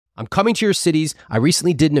I'm coming to your cities. I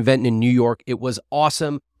recently did an event in New York. It was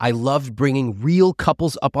awesome. I loved bringing real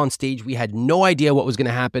couples up on stage. We had no idea what was going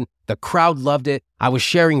to happen. The crowd loved it. I was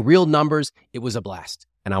sharing real numbers. It was a blast,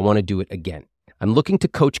 and I want to do it again. I'm looking to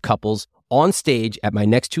coach couples on stage at my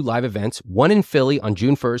next 2 live events, one in Philly on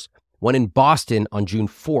June 1st, one in Boston on June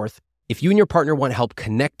 4th. If you and your partner want help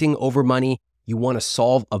connecting over money, you want to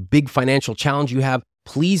solve a big financial challenge you have,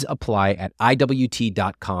 please apply at iwt.com/live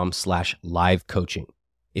coaching.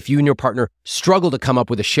 If you and your partner struggle to come up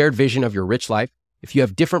with a shared vision of your rich life, if you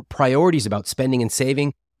have different priorities about spending and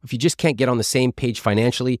saving, if you just can't get on the same page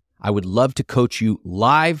financially, I would love to coach you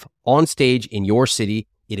live on stage in your city.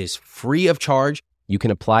 It is free of charge. You can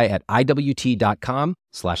apply at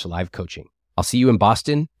iwt.com/live coaching. I'll see you in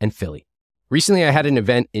Boston and Philly. Recently, I had an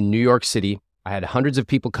event in New York City. I had hundreds of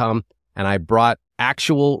people come, and I brought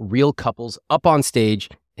actual real couples up on stage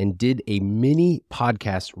and did a mini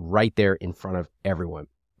podcast right there in front of everyone.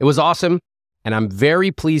 It was awesome, and I'm very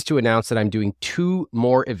pleased to announce that I'm doing 2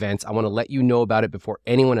 more events. I want to let you know about it before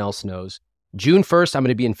anyone else knows. June 1st, I'm going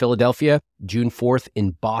to be in Philadelphia. June 4th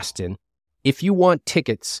in Boston. If you want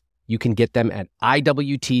tickets, you can get them at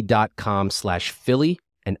iwt.com/Philly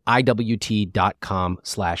and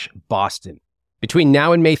iwt.com/Boston. Between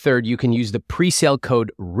now and May 3rd, you can use the pre-sale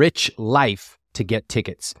code RICHLIFE to get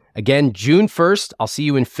tickets. Again, June 1st, I'll see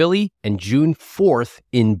you in Philly, and June 4th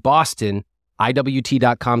in Boston.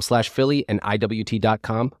 iwt.com/Philly and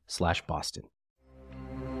iwt.com/Boston.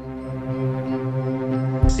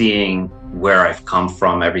 Seeing where I've come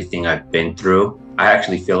from, everything I've been through, I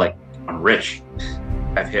actually feel like I'm rich.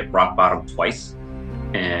 I've hit rock bottom twice,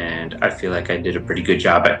 and I feel like I did a pretty good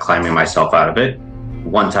job at climbing myself out of it.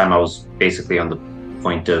 One time I was basically on the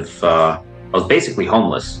point of, I was basically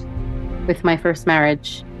homeless. With my first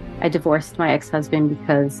marriage, I divorced my ex-husband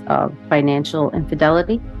because of financial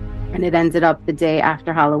infidelity. And it ended up the day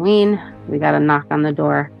after Halloween, we got a knock on the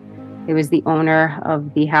door. It was the owner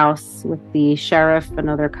of the house with the sheriff,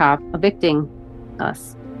 another cop, evicting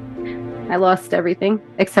us. I lost everything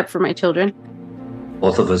except for my children.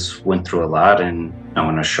 Both of us went through a lot, and I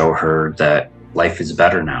want to show her that life is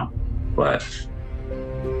better now. But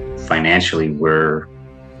financially, we're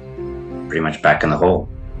pretty much back in the hole.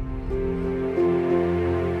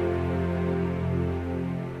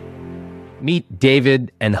 Meet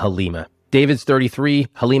David and Halima. David's 33,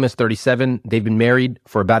 Halima's 37. They've been married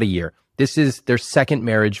for about a year. This is their second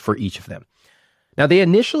marriage for each of them. Now, they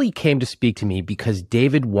initially came to speak to me because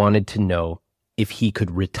David wanted to know if he could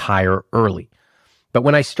retire early. But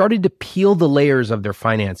when I started to peel the layers of their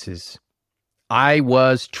finances, I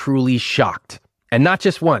was truly shocked. And not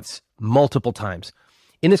just once, multiple times.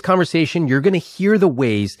 In this conversation, you're going to hear the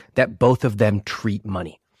ways that both of them treat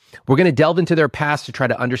money. We're going to delve into their past to try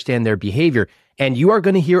to understand their behavior, and you are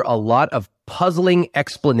going to hear a lot of puzzling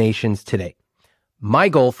explanations today. My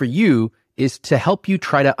goal for you is to help you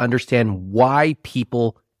try to understand why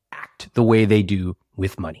people act the way they do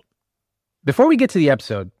with money. Before we get to the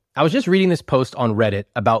episode, I was just reading this post on Reddit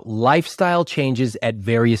about lifestyle changes at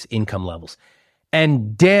various income levels,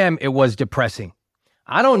 and damn, it was depressing.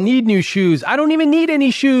 I don't need new shoes. I don't even need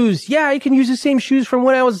any shoes. Yeah, I can use the same shoes from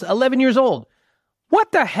when I was 11 years old.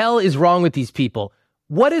 What the hell is wrong with these people?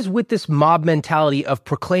 What is with this mob mentality of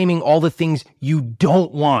proclaiming all the things you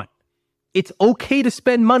don't want? It's okay to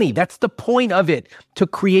spend money. That's the point of it, to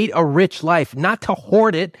create a rich life, not to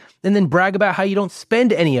hoard it and then brag about how you don't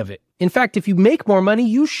spend any of it. In fact, if you make more money,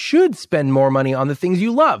 you should spend more money on the things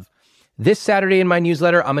you love. This Saturday in my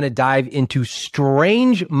newsletter, I'm going to dive into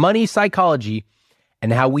strange money psychology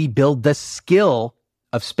and how we build the skill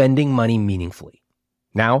of spending money meaningfully.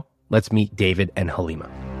 Now, let's meet David and Halima.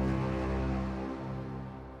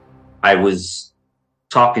 I was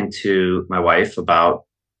talking to my wife about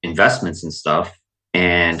investments and stuff,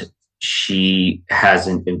 and she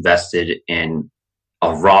hasn't invested in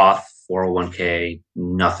a Roth, 401k,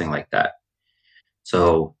 nothing like that.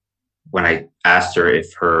 So when I asked her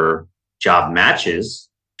if her job matches,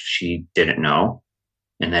 she didn't know.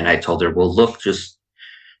 And then I told her, well, look, just,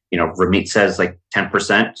 Ramit says like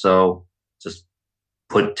 10%. So just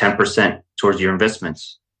put 10% towards your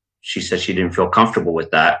investments. She said she didn't feel comfortable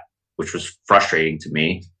with that, which was frustrating to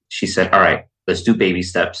me. She said, all right, let's do baby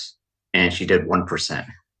steps. And she did 1%.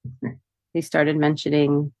 He started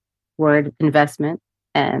mentioning word investment,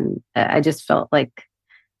 and I just felt like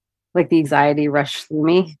the anxiety rushed through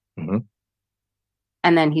me. Mm-hmm.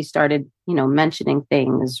 And then he started, mentioning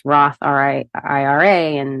things, Roth,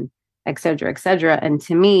 IRA, and et cetera, et cetera. And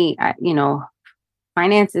to me,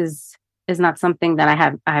 finance is not something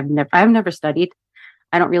that I've never studied.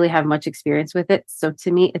 I don't really have much experience with it. So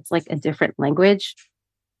to me, it's like a different language.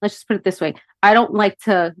 let's just put it this way. I don't like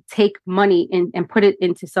to take money and put it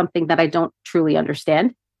into something that I don't truly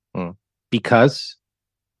understand. Because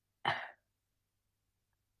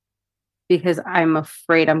I'm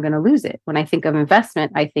afraid I'm going to lose it. When I think of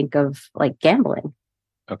investment, I think of like gambling.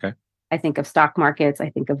 Okay. I think of stock markets. I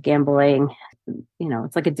think of gambling.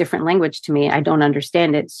 It's like a different language to me. I don't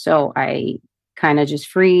understand it. So I kind of just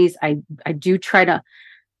freeze. I do try to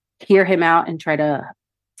hear him out and try to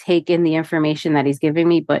take in the information that he's giving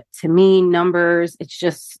me. But to me, numbers, it's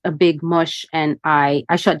just a big mush. And I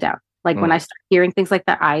shut down. Like when I start hearing things like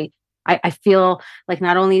that, I feel like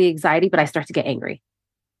not only the anxiety, but I start to get angry.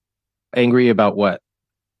 Angry about what?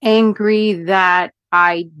 Angry that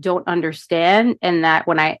I don't understand. And that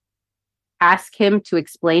when I ask him to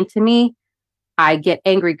explain to me, I get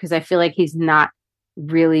angry because I feel like he's not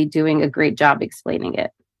really doing a great job explaining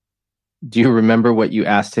it. Do you remember what you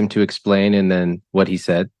asked him to explain and then what he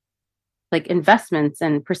said? Like investments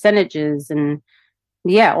and percentages and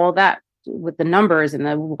all that with the numbers and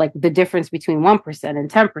the difference between 1%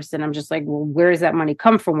 and 10%. I'm just like, well, where does that money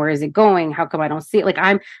come from? Where is it going? How come I don't see it? Like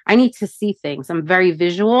I need to see things. I'm very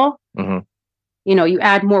visual. Mm-hmm. You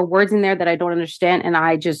add more words in there that I don't understand and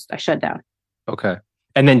I shut down. Okay.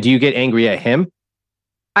 And then do you get angry at him?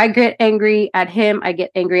 I get angry at him. I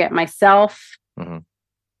get angry at myself. Mm-hmm.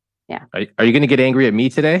 Yeah. Are you going to get angry at me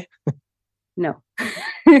today? No.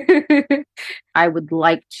 I would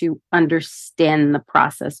like to understand the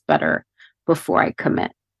process better before I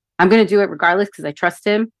commit. I'm going to do it regardless because I trust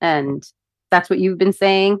him. And that's what you've been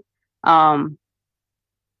saying. But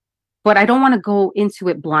I don't want to go into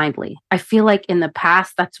it blindly. I feel like in the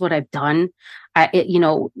past, that's what I've done.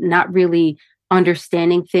 Not really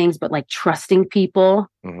understanding things, but like trusting people.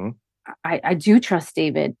 Mm-hmm. I do trust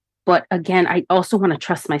David. But again, I also want to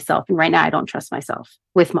trust myself. And right now, I don't trust myself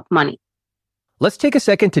with money. Let's take a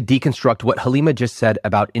second to deconstruct what Halima just said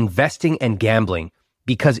about investing and gambling,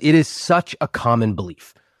 because it is such a common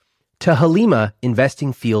belief. To Halima,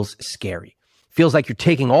 investing feels scary. Feels like you're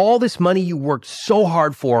taking all this money you worked so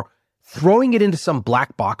hard for, throwing it into some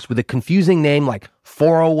black box with a confusing name like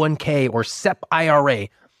 401k or SEP IRA,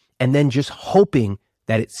 and then just hoping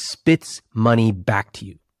that it spits money back to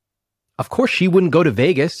you. Of course, she wouldn't go to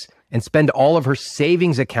Vegas and spend all of her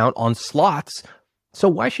savings account on slots, so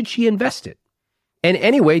why should she invest it? And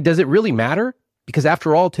anyway, does it really matter? Because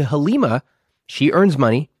after all, to Halima, she earns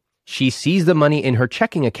money, she sees the money in her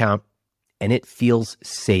checking account, and it feels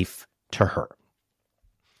safe to her.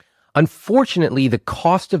 Unfortunately, the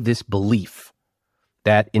cost of this belief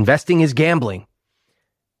that investing is gambling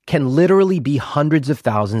can literally be hundreds of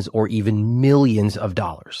thousands or even millions of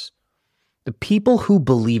dollars. The people who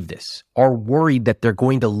believe this are worried that they're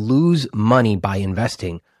going to lose money by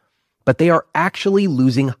investing, but they are actually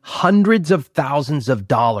losing hundreds of thousands of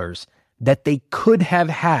dollars that they could have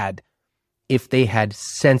had if they had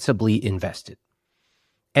sensibly invested.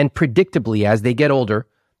 And predictably, as they get older,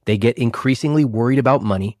 they get increasingly worried about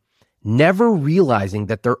money, never realizing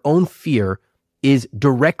that their own fear is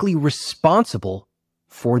directly responsible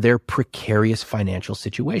for their precarious financial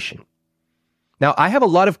situation. Now, I have a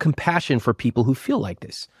lot of compassion for people who feel like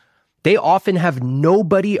this. They often have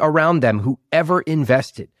nobody around them who ever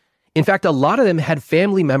invested. In fact, a lot of them had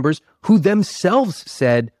family members who themselves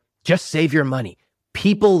said, just save your money.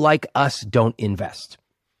 People like us don't invest.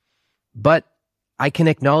 But I can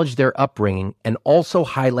acknowledge their upbringing and also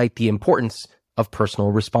highlight the importance of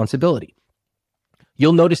personal responsibility.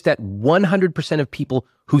 You'll notice that 100% of people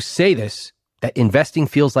who say this, that investing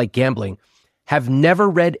feels like gambling, have never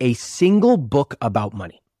read a single book about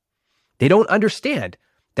money. They don't understand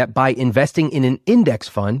that by investing in an index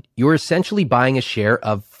fund, you're essentially buying a share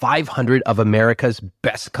of 500 of America's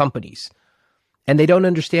best companies. And they don't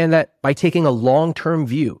understand that by taking a long-term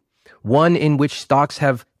view, one in which stocks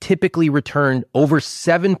have typically returned over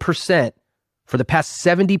 7% for the past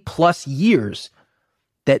 70 plus years,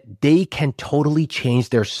 that they can totally change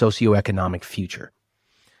their socioeconomic future.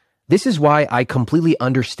 This is why I completely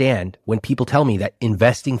understand when people tell me that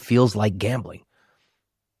investing feels like gambling.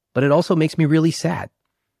 But it also makes me really sad.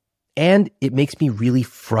 And it makes me really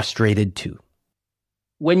frustrated too.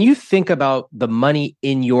 When you think about the money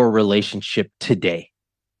in your relationship today,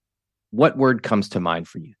 what word comes to mind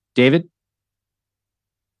for you? David?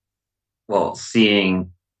 Well,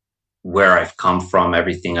 seeing where I've come from,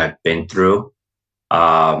 everything I've been through,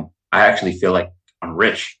 I actually feel like I'm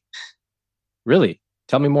rich. Really?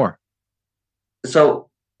 Tell me more. So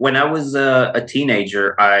when I was a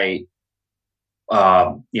teenager, I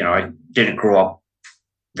didn't grow up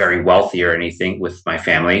very wealthy or anything with my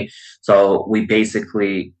family. So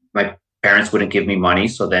my parents wouldn't give me money.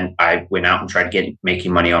 So then I went out and tried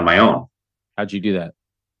making money on my own. How'd you do that?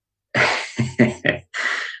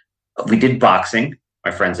 We did boxing,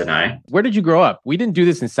 my friends and I, Where did you grow up? We didn't do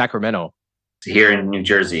this in Sacramento. here in New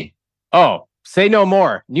Jersey. Oh, say no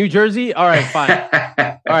more. New Jersey? All right, fine.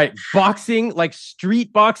 All right. Boxing, like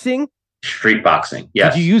street boxing? Street boxing.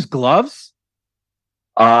 Yes. Did you use gloves?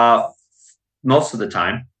 Most of the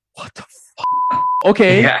time. What the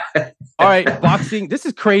Okay. Yeah. All right. Boxing. This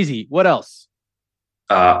is crazy. What else?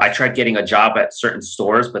 I tried getting a job at certain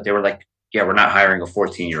stores, but they were like, yeah, we're not hiring a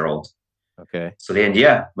 14-year-old. Okay. So then,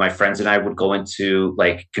 yeah, my friends and I would go into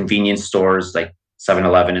like convenience stores like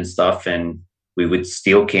 7-Eleven and stuff, and we would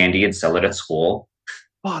steal candy and sell it at school.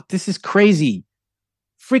 Oh, this is crazy.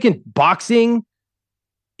 Freaking boxing,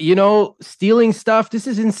 stealing stuff. This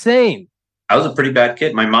is insane. I was a pretty bad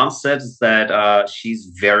kid. My mom says that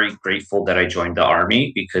she's very grateful that I joined the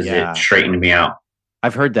Army because Yeah. it straightened me out.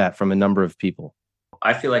 I've heard that from a number of people.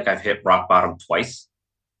 I feel like I've hit rock bottom twice.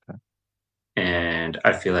 Okay. And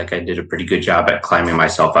I feel like I did a pretty good job at climbing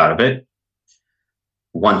myself out of it.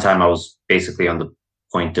 One time I was basically on the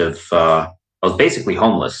point of, I was basically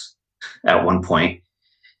homeless at one point.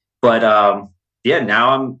 But yeah,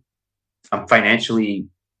 now I'm financially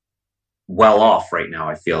well off right now,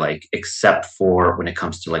 I feel like, except for when it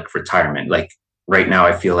comes to like retirement. Like right now,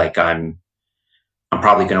 I feel like I'm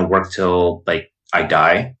probably going to work till like I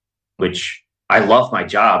die, which I love my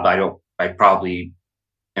job. I probably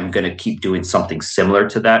am going to keep doing something similar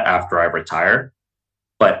to that after I retire,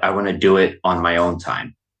 but I want to do it on my own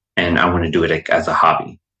time and I want to do it like, as a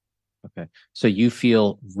hobby. Okay. So you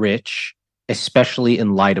feel rich, especially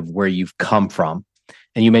in light of where you've come from.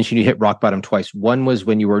 And you mentioned you hit rock bottom twice. One was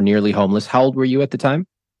when you were nearly homeless. How old were you at the time?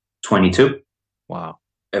 22. Wow.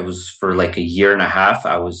 It was for like a year and a half.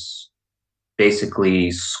 I was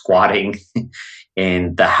basically squatting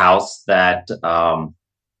in the house that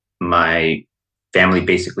my family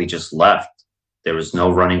basically just left. There was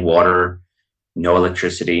no running water, no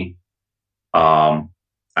electricity. I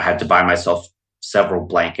had to buy myself several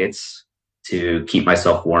blankets to keep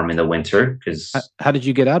myself warm in the winter. Because How did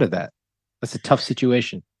you get out of that? That's a tough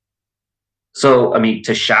situation. So, I mean,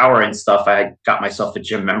 to shower and stuff, I got myself a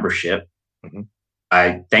gym membership.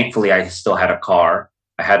 Mhm. Thankfully, I still had a car.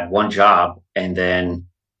 I had one job, and then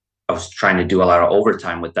I was trying to do a lot of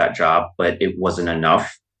overtime with that job, but it wasn't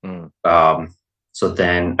enough. Mm. So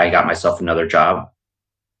then I got myself another job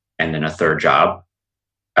and then a third job.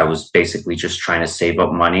 I was basically just trying to save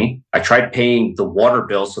up money. I tried paying the water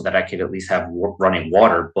bill so that I could at least have running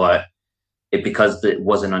water, but because it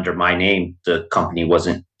wasn't under my name, the company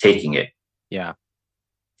wasn't taking it. Yeah.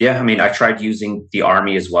 Yeah, I mean, I tried using the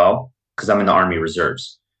Army as well because I'm in the Army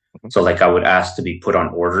Reserves. Mhm. So like I would ask to be put on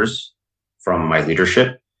orders from my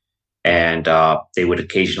leadership, and they would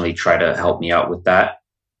occasionally try to help me out with that.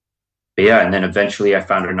 But yeah, and then eventually I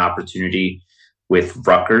found an opportunity with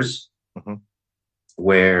Rutgers Mhm.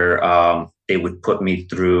 where they would put me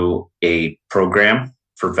through a program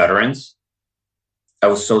for veterans. I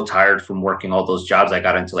was so tired from working all those jobs. I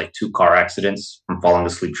got into like 2 car accidents from falling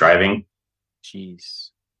asleep driving. Jeez.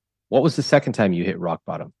 What was the second time you hit rock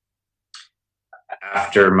bottom?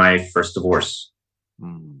 After my first divorce.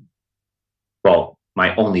 Mm. Well,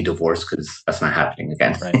 my only divorce, because that's not happening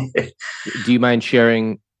again. Right. Do you mind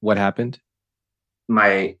sharing what happened?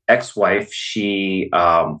 My ex-wife, she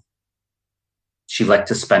liked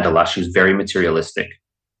to spend a lot. She was very materialistic.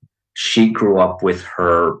 She grew up with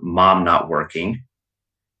her mom not working.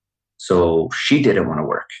 So she didn't want to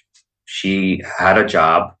work. She had a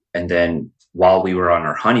job. And then while we were on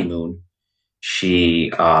our honeymoon, she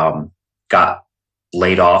got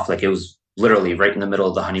laid off. Like it was literally right in the middle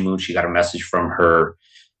of the honeymoon. She got a message from her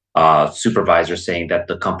supervisor saying that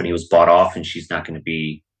the company was bought off and she's not going to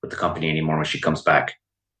be with the company anymore when she comes back.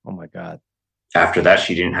 Oh my God. After that,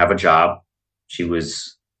 she didn't have a job. She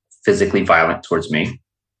was physically violent towards me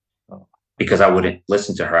because I wouldn't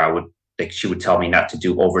listen to her. She would tell me not to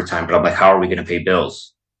do overtime, but I'm like, how are we going to pay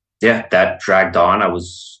bills? Yeah, that dragged on. I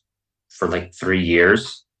was for like 3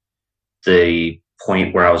 years. The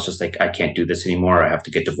point where I was just like, I can't do this anymore. I have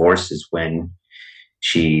to get divorced is when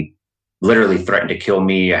she literally threatened to kill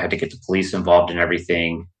me. I had to get the police involved in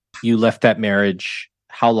everything. You left that marriage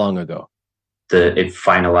how long ago? It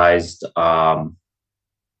finalized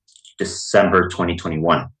December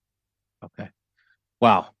 2021. Okay.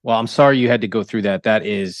 Wow. Well, I'm sorry you had to go through that. That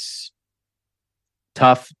is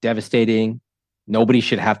tough, devastating. Nobody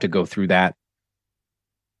should have to go through that.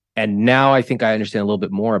 And now I think I understand a little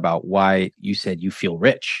bit more about why you said you feel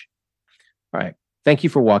rich. All right. Thank you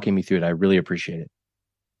for walking me through it. I really appreciate it.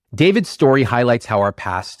 David's story highlights how our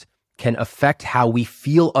past can affect how we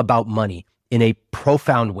feel about money in a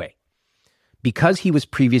profound way. Because he was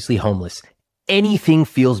previously homeless, anything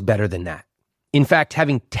feels better than that. In fact,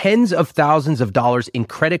 having tens of thousands of dollars in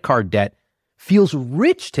credit card debt feels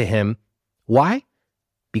rich to him. Why?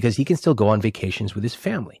 Because he can still go on vacations with his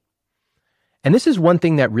family. And this is one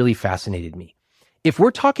thing that really fascinated me. If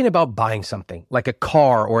we're talking about buying something like a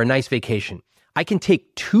car or a nice vacation, I can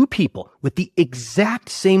take two people with the exact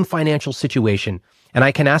same financial situation and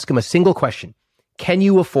I can ask them a single question. Can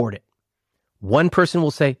you afford it? One person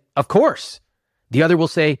will say, of course. The other will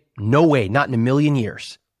say, no way, not in a million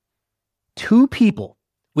years. Two people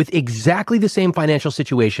with exactly the same financial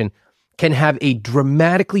situation can have a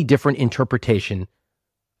dramatically different interpretation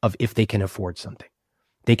of if they can afford something.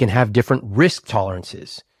 They can have different risk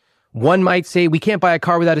tolerances. One might say, we can't buy a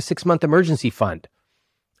car without a 6-month emergency fund.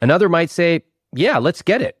 Another might say, yeah, let's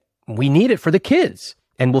get it. We need it for the kids,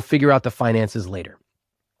 and we'll figure out the finances later.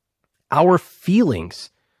 Our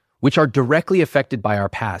feelings, which are directly affected by our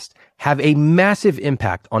past, have a massive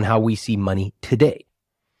impact on how we see money today.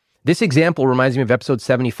 This example reminds me of episode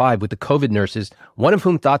 75 with the COVID nurses, one of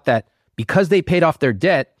whom thought that because they paid off their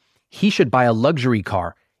debt, he should buy a luxury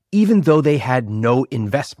car, even though they had no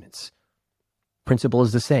investments. Principle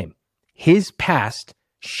is the same. His past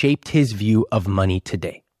shaped his view of money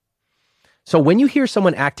today. So when you hear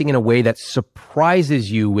someone acting in a way that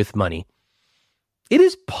surprises you with money, it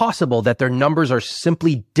is possible that their numbers are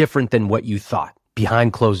simply different than what you thought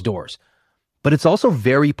behind closed doors. But it's also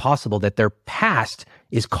very possible that their past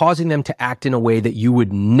is causing them to act in a way that you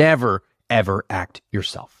would never, ever act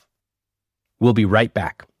yourself. We'll be right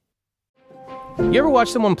back. You ever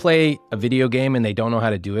watch someone play a video game and they don't know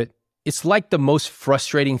how to do it? It's like the most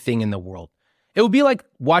frustrating thing in the world. It would be like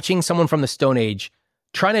watching someone from the Stone Age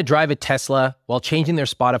trying to drive a Tesla while changing their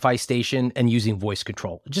Spotify station and using voice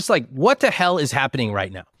control. Just like, what the hell is happening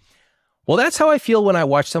right now? Well, that's how I feel when I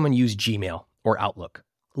watch someone use Gmail or Outlook.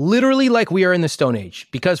 Literally like we are in the Stone Age,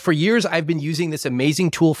 because for years I've been using this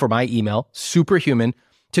amazing tool for my email, Superhuman,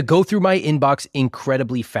 to go through my inbox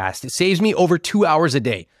incredibly fast. It saves me over 2 hours a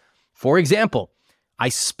day. For example, I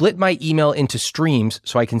split my email into streams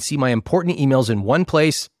so I can see my important emails in one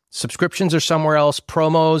place. Subscriptions are somewhere else,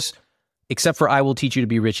 promos, except for I Will Teach You to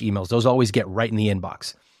Be Rich emails. Those always get right in the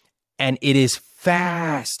inbox. And it is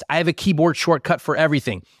fast. I have a keyboard shortcut for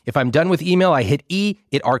everything. If I'm done with email, I hit E,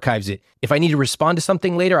 it archives it. If I need to respond to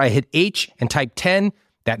something later, I hit H and type 10.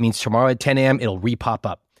 That means tomorrow at 10 a.m., it'll re-pop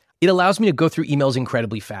up. It allows me to go through emails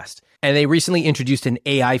incredibly fast. And they recently introduced an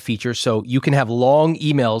AI feature so you can have long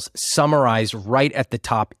emails summarized right at the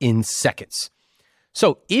top in seconds.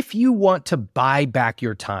 So if you want to buy back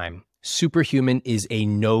your time, Superhuman is a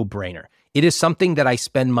no-brainer. It is something that I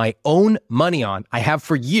spend my own money on. I have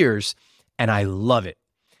for years, and I love it.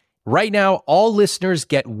 Right now, all listeners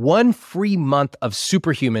get 1 free month of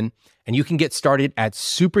Superhuman, and you can get started at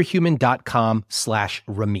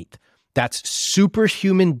superhuman.com/Ramit. That's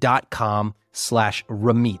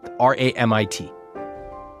superhuman.com/Ramit, R-A-M-I-T.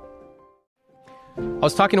 I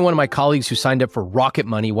was talking to one of my colleagues who signed up for Rocket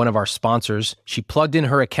Money, one of our sponsors. She plugged in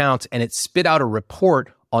her account, and it spit out a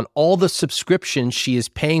report on all the subscriptions she is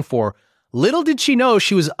paying for. Little did she know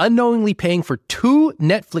she was unknowingly paying for 2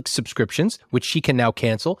 Netflix subscriptions, which she can now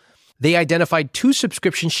cancel. They identified 2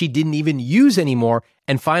 subscriptions she didn't even use anymore.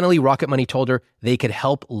 And finally, Rocket Money told her they could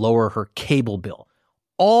help lower her cable bill.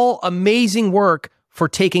 All amazing work for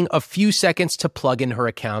taking a few seconds to plug in her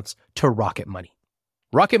accounts to Rocket Money.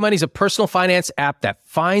 Rocket Money is a personal finance app that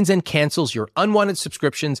finds and cancels your unwanted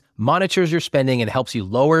subscriptions, monitors your spending, and helps you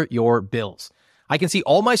lower your bills. I can see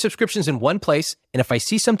all my subscriptions in one place, and if I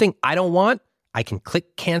see something I don't want, I can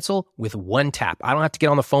click cancel with one tap. I don't have to get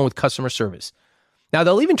on the phone with customer service. Now,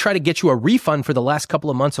 they'll even try to get you a refund for the last couple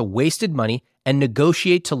of months of wasted money and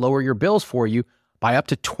negotiate to lower your bills for you by up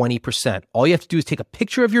to 20%. All you have to do is take a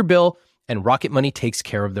picture of your bill, and Rocket Money takes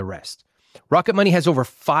care of the rest. Rocket Money has over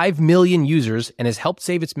 5 million users and has helped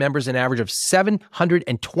save its members an average of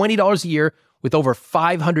 $720 a year with over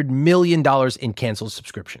 $500 million in canceled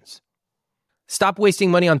subscriptions. Stop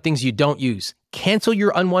wasting money on things you don't use. Cancel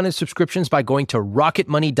your unwanted subscriptions by going to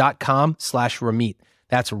rocketmoney.com/Ramit.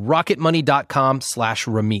 That's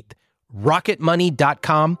rocketmoney.com/Ramit.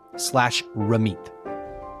 rocketmoney.com/Ramit.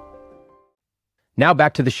 Now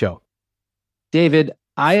back to the show. David,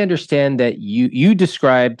 I understand that you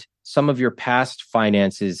described some of your past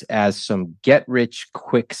finances as some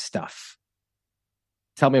get-rich-quick stuff.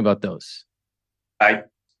 Tell me about those. I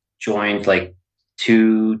joined like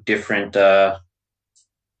 2 different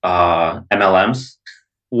MLMs.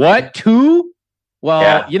 What? 2? Well,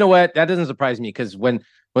 Yeah. You know what? That doesn't surprise me because when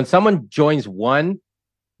someone joins one,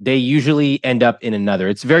 they usually end up in another.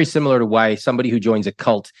 It's very similar to why somebody who joins a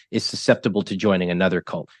cult is susceptible to joining another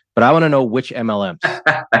cult. But I want to know which MLMs.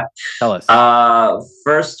 Tell us.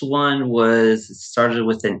 First one started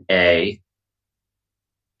with an A.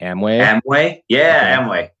 Amway? Amway? Yeah, Okay.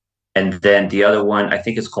 Amway. And then the other one, I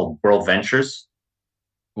think it's called World Ventures,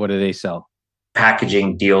 What do they sell?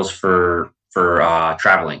 packaging deals for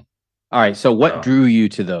traveling. All right. So what So- drew you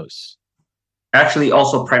to those? Actually,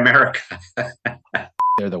 also Primerica.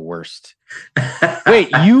 They're the worst. Wait,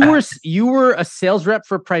 you were a sales rep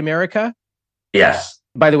for Primerica? Yes.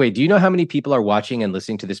 By the way, do you know how many people are watching and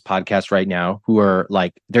listening to this podcast right now who are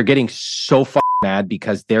like, they're getting so mad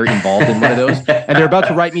because they're involved in one of those and they're about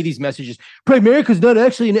to write me these messages. Primerica's not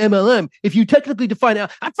actually an MLM. If you technically define it,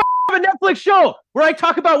 I have a Netflix show where I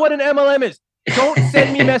talk about what an MLM is. Don't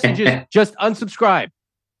send me messages. Just unsubscribe.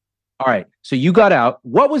 All right. So you got out.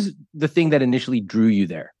 What was the thing that initially drew you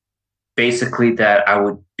there? Basically, that I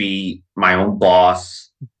would be my own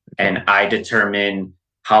boss and I determine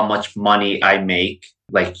how much money I make.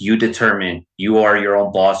 Like you are your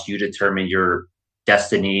own boss. You determine your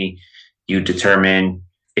destiny. You determine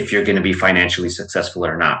if you're going to be financially successful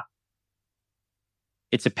or not.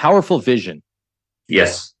 It's a powerful vision.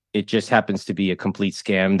 Yes. It just happens to be a complete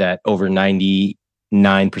scam that over 99%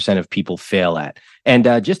 of people fail at. And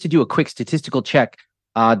just to do a quick statistical check,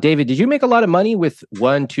 David, did you make a lot of money with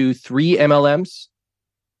 1, 2, 3 MLMs?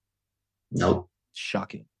 Nope.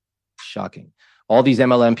 Shocking. All these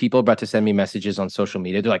MLM people are about to send me messages on social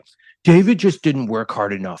media. They're like, David just didn't work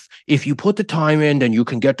hard enough. If you put the time in, then you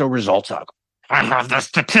can get the results out. I have the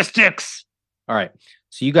statistics. All right.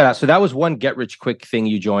 So you got out. So that was one get rich quick thing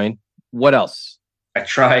you joined. What else? I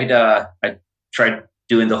tried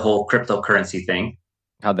doing the whole cryptocurrency thing.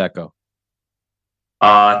 How'd that go?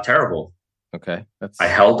 Terrible. Okay. I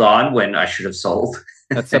held on when I should have sold.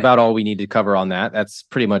 That's about all we need to cover on that. That's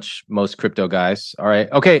pretty much most crypto guys. All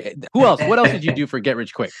right. Okay. Who else? What else did you do for Get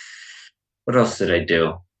Rich Quick? What else did I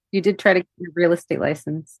do? You did try to get your real estate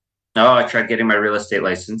license. Oh, I tried getting my real estate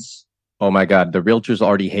license. Oh my God. The realtors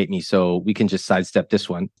already hate me, so we can just sidestep this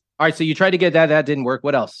one. All right. So you tried to get that. That didn't work.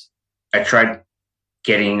 What else? I tried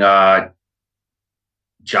getting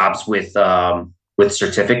jobs with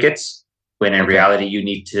certificates, when in reality you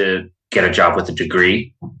need to get a job with a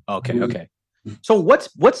degree. Okay. So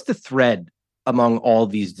what's the thread among all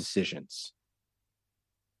these decisions?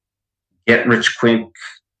 Get rich quick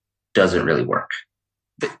doesn't really work.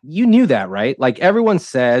 You knew that, right? Like everyone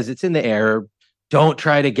says, it's in the air. Don't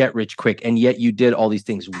try to get rich quick. And yet you did all these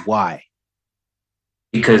things. Why?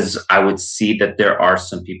 Because I would see that there are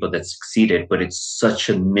some people that succeeded, but it's such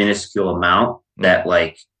a minuscule amount that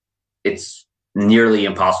like it's nearly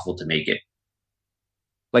impossible to make it.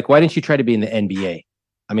 Like, why didn't you try to be in the NBA?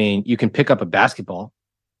 I mean, you can pick up a basketball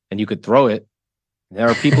and you could throw it. There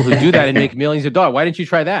are people who do that and make millions of dollars. Why didn't you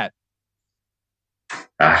try that?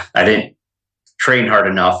 I didn't train hard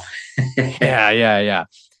enough. Yeah.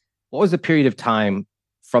 What was the period of time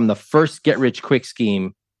from the first get rich quick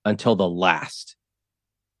scheme until the last?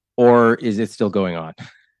 Or is it still going on?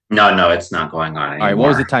 No, it's not going on anymore. All right, what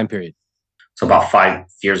was the time period? So about 5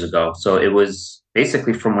 years ago. So it was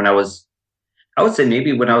basically from when I would say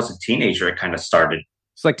maybe when I was a teenager, it kind of started.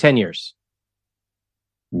 It's like 10 years.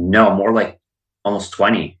 No, more like almost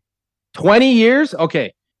 20. 20 years?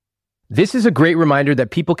 Okay. This is a great reminder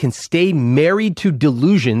that people can stay married to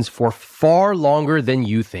delusions for far longer than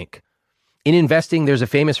you think. In investing, there's a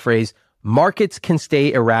famous phrase, markets can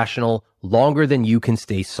stay irrational longer than you can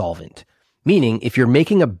stay solvent. Meaning, if you're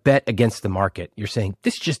making a bet against the market, you're saying,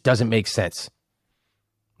 this just doesn't make sense.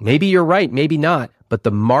 Maybe you're right, maybe not, but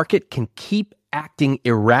the market can keep acting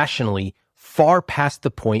irrationally far past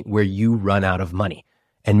the point where you run out of money.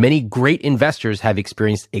 And many great investors have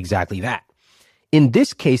experienced exactly that. In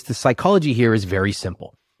this case, the psychology here is very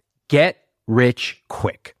simple. Get rich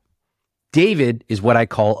quick. David is what I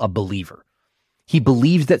call a believer. He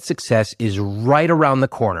believes that success is right around the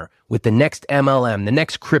corner with the next MLM, the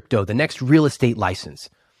next crypto, the next real estate license.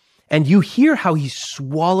 And you hear how he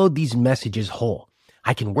swallowed these messages whole.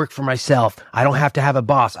 I can work for myself. I don't have to have a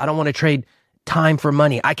boss. I don't want to trade time for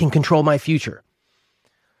money. I can control my future.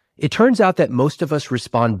 It turns out that most of us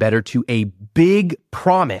respond better to a big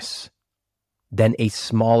promise than a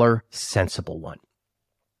smaller, sensible one.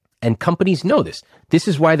 And companies know this. This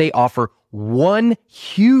is why they offer one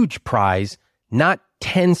huge prize, not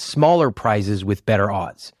 10 smaller prizes with better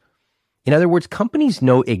odds. In other words, companies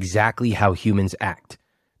know exactly how humans act.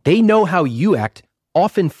 They know how you act,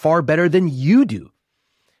 often far better than you do.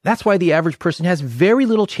 That's why the average person has very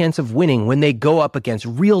little chance of winning when they go up against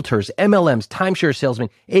realtors, MLMs, timeshare salesmen,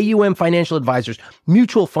 AUM financial advisors,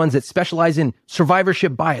 mutual funds that specialize in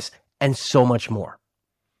survivorship bias, and so much more.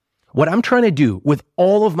 What I'm trying to do with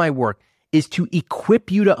all of my work is to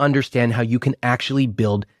equip you to understand how you can actually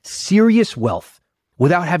build serious wealth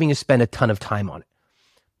without having to spend a ton of time on it.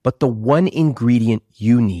 But the one ingredient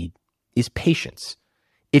you need is patience.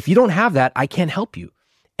 If you don't have that, I can't help you.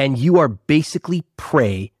 And you are basically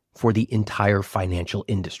prey for the entire financial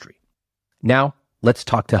industry. Now, let's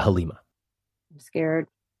talk to Halima. I'm scared,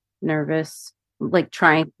 nervous, like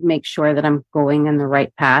trying to make sure that I'm going in the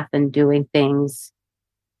right path and doing things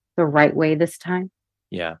the right way this time.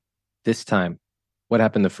 Yeah. This time, what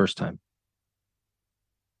happened the first time?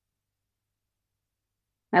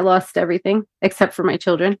 I lost everything except for my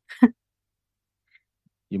children.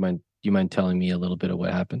 You mind telling me a little bit of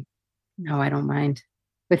what happened? No, I don't mind.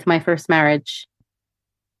 With my first marriage,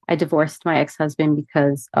 I divorced my ex-husband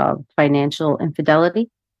because of financial infidelity.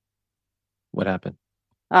 What happened?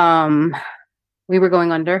 We were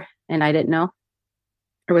going under and I didn't know.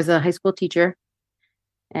 I was a high school teacher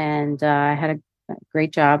and I had a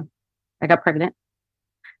great job. I got pregnant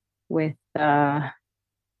with my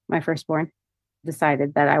firstborn.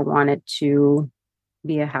 Decided that I wanted to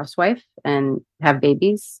be a housewife and have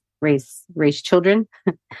babies, raise children,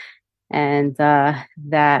 and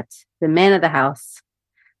that the man of the house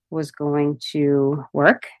was going to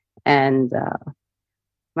work. And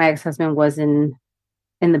my ex-husband was in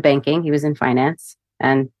the banking. He was in finance.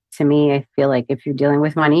 And to me, I feel like if you're dealing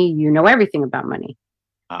with money, you know everything about money.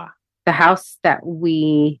 The house that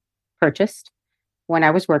we purchased when I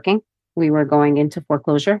was working, we were going into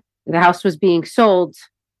foreclosure. The house was being sold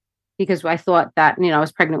because I thought that, I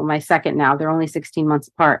was pregnant with my second now. They're only 16 months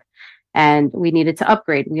apart. And we needed to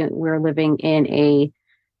upgrade. We were living in a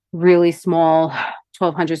really small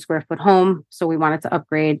 1,200 square foot home. So we wanted to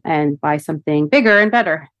upgrade and buy something bigger and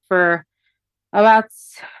better. For about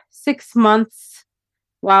 6 months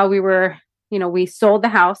while we were, we sold the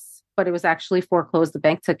house, but it was actually foreclosed. The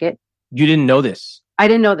bank took it. You didn't know this? I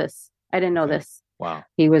didn't know this. This. Wow.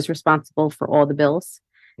 He was responsible for all the bills.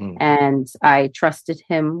 And I trusted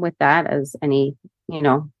him with that as any,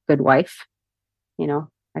 good wife.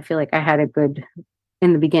 I feel like I had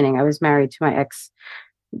in the beginning, I was married to my ex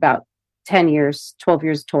about 10 years, 12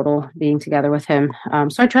 years total being together with him.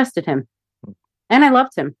 So I trusted him and I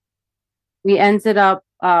loved him. We ended up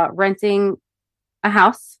renting a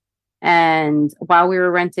house. And while we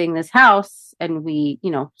were renting this house and we,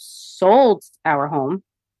 sold our home,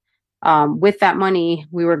 with that money,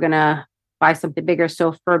 we were going to buy something bigger.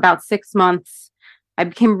 So for about 6 months, I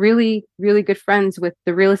became really, really good friends with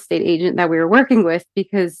the real estate agent that we were working with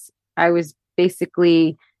because I was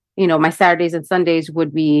basically, my Saturdays and Sundays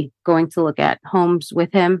would be going to look at homes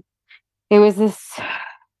with him. It was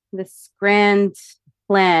this grand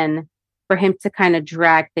plan for him to kind of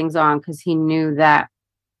drag things on because he knew that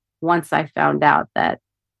once I found out that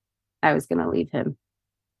I was going to leave him.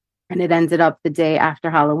 And it ended up the day after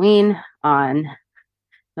Halloween on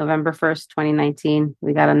November 1st, 2019,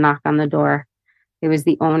 we got a knock on the door. It was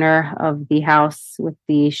the owner of the house with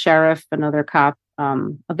the sheriff, another cop,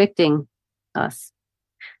 evicting us.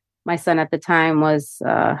 My son at the time was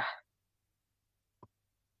about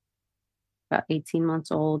 18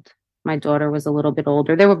 months old. My daughter was a little bit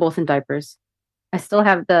older. They were both in diapers. I still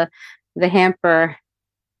have the hamper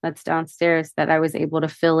that's downstairs that I was able to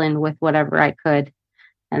fill in with whatever I could.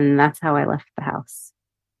 And that's how I left the house.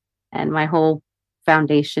 And my whole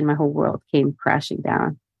foundation, my whole world came crashing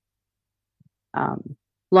down.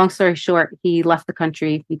 Long story short, he left the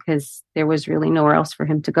country because there was really nowhere else for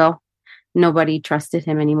him to go. Nobody trusted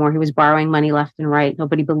him anymore. He was borrowing money left and right.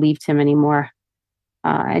 Nobody believed him anymore.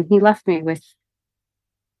 And he left me with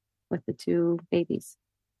the 2 babies.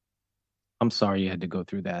 I'm sorry you had to go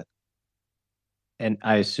through that. And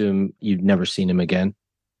I assume you've never seen him again?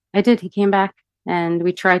 I did. He came back and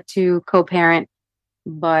we tried to co-parent.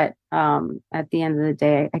 But at the end of the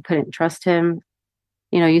day, I couldn't trust him.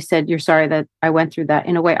 You said you're sorry that I went through that.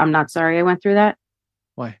 In a way, I'm not sorry I went through that.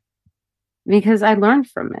 Why? Because I learned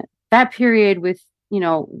from it. That period with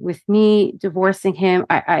me divorcing him,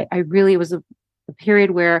 I really was a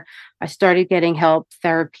period where I started getting help,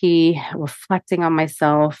 therapy, reflecting on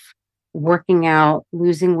myself, working out,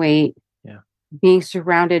 losing weight, being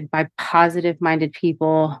surrounded by positive-minded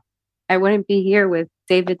people. I wouldn't be here with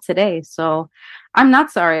David today. So I'm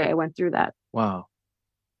not sorry I went through that. Wow.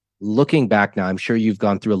 Looking back now, I'm sure you've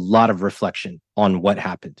gone through a lot of reflection on what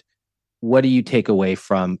happened. What do you take away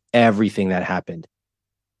from everything that happened?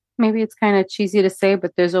 Maybe it's kind of cheesy to say,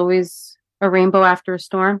 but there's always a rainbow after a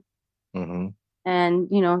storm. Mm-hmm.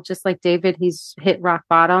 And, just like David, he's hit rock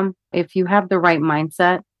bottom. If you have the right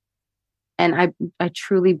mindset, and I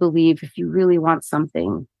truly believe if you really want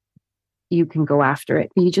something, you can go after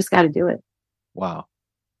it. You just got to do it. Wow.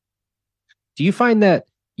 Do you find that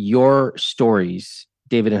your stories,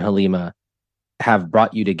 David and Halima, have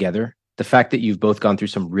brought you together. The fact that you've both gone through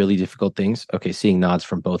some really difficult things. Okay, seeing nods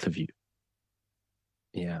from both of you.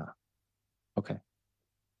 Yeah. Okay.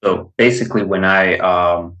 So basically, when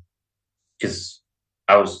because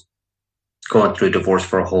I was going through a divorce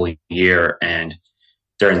for a whole year, and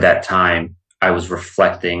during that time, I was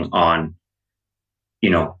reflecting on,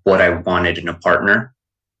 what I wanted in a partner.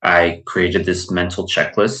 I created this mental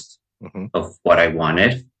checklist of what I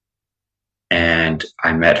wanted, and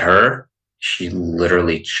I met her. She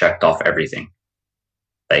literally checked off everything.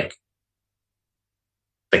 Like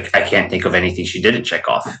I can't think of anything she didn't check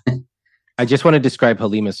off. I just want to describe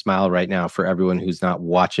Halima's smile right now for everyone who's not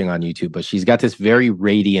watching on YouTube, but she's got this very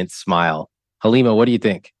radiant smile. Halima, what do you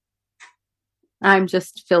think? I'm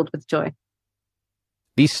just filled with joy.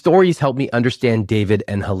 These stories help me understand David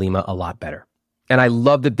and Halima a lot better. And I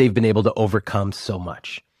love that they've been able to overcome so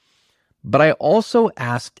much. But I also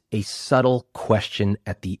asked a subtle question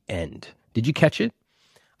at the end. Did you catch it?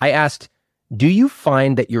 I asked, do you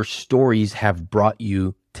find that your stories have brought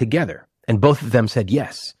you together? And both of them said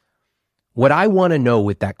yes. What I want to know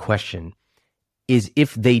with that question is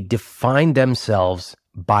if they define themselves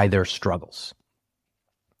by their struggles.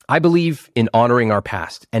 I believe in honoring our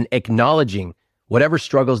past and acknowledging whatever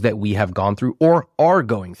struggles that we have gone through or are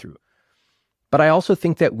going through. But I also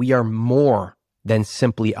think that we are more than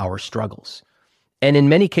simply our struggles. And in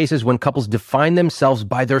many cases, when couples define themselves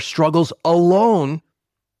by their struggles alone,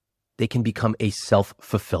 they can become a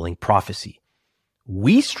self-fulfilling prophecy.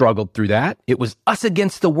 We struggled through that. It was us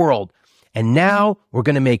against the world. And now we're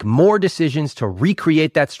going to make more decisions to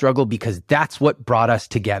recreate that struggle because that's what brought us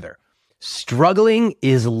together. Struggling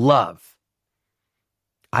is love.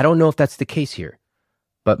 I don't know if that's the case here,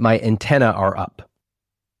 but my antennae are up.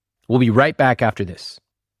 We'll be right back after this.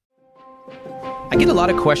 I get a lot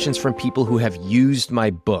of questions from people who have used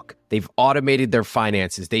my book. They've automated their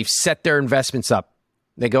finances. They've set their investments up.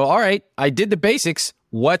 They go, all right, I did the basics.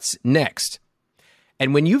 What's next?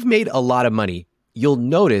 And when you've made a lot of money, you'll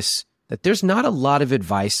notice that there's not a lot of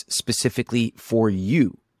advice specifically for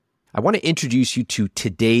you. I want to introduce you to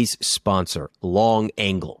today's sponsor, Long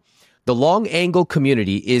Angle. The Long Angle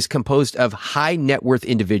community is composed of high net worth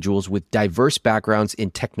individuals with diverse backgrounds in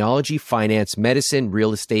technology, finance, medicine,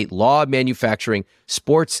 real estate, law, manufacturing,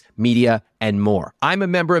 sports, media, and more. I'm a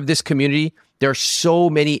member of this community. There are so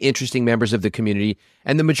many interesting members of the community,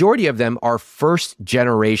 and the majority of them are first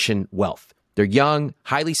generation wealth. They're young,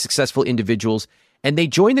 highly successful individuals, and they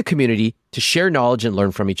join the community to share knowledge and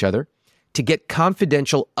learn from each other, to get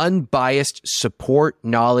confidential, unbiased support,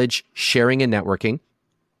 knowledge, sharing, and networking.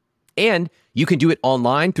 And you can do it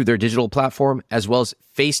online through their digital platform, as well as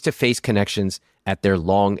face-to-face connections at their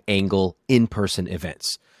Long Angle in-person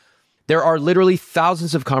events. There are literally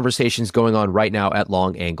thousands of conversations going on right now at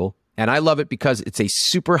Long Angle, and I love it because it's a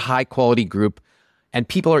super high-quality group, and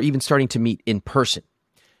people are even starting to meet in person.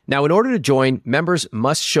 Now, in order to join, members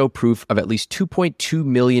must show proof of at least $2.2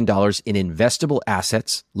 million in investable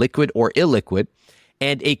assets, liquid or illiquid,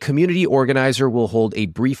 and a community organizer will hold a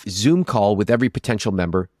brief Zoom call with every potential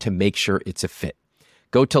member to make sure it's a fit.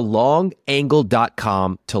 Go to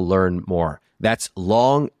longangle.com to learn more. That's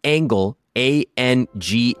longangle, ANGLE.com.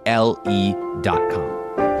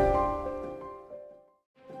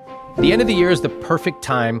 The end of the year is the perfect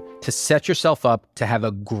time to set yourself up to have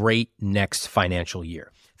a great next financial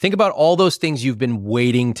year. Think about all those things you've been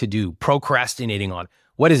waiting to do, procrastinating on.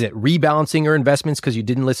 What is it? Rebalancing your investments because you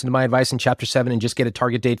didn't listen to my advice in Chapter 7 and just get a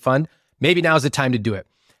target date fund? Maybe now's the time to do it.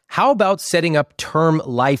 How about setting up term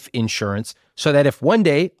life insurance so that if one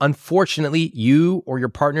day, unfortunately, you or your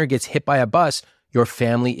partner gets hit by a bus, your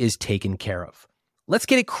family is taken care of? Let's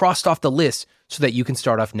get it crossed off the list so that you can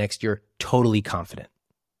start off next year totally confident.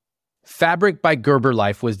 Fabric by Gerber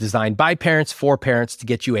Life was designed by parents for parents to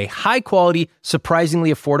get you a high-quality,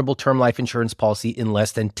 surprisingly affordable term life insurance policy in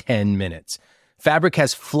less than 10 minutes. Fabric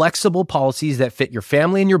has flexible policies that fit your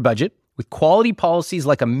family and your budget, with quality policies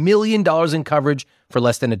like $1 million in coverage for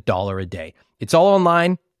less than $1 a day. It's all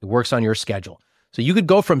online. It works on your schedule. So you could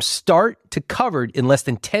go from start to covered in less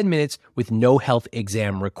than 10 minutes with no health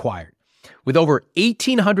exam required. With over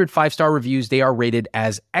 1,800 five-star reviews, they are rated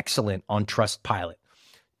as excellent on Trustpilot.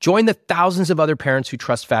 Join the thousands of other parents who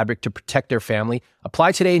trust Fabric to protect their family.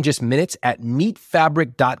 Apply today in just minutes at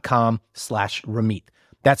meetfabric.com/Ramit.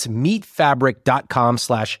 That's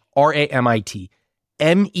meetfabric.com/RAMIT.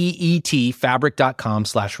 MEET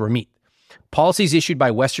fabric.com/Ramit. Policies issued by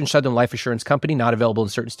Western Southern Life Assurance Company, not available in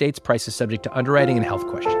certain states. Prices subject to underwriting and health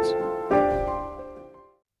questions.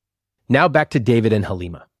 Now back to David and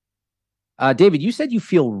Halima. David, you said you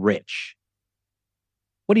feel rich.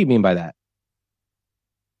 What do you mean by that?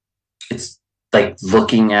 it's like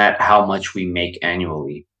looking at how much we make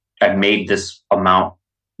annually. I've made this amount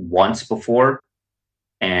once before,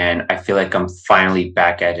 and I feel like I'm finally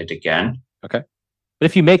back at it again. Okay. But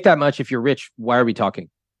if you make that much, if you're rich, why are we talking?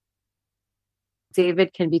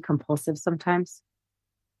 David can be compulsive sometimes,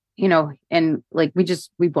 you know, and like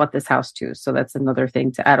we bought this house too. So that's another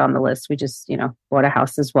thing to add on the list. We just, you know, bought a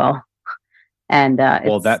house as well. And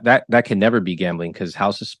well, that can never be gambling because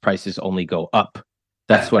houses prices only go up.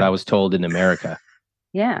 That's what I was told in America.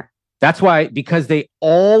 Yeah. That's why, because they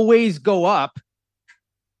always go up,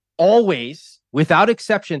 always, without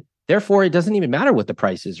exception. Therefore, it doesn't even matter what the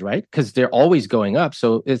price is, right? Because they're always going up.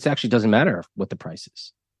 So it actually doesn't matter what the price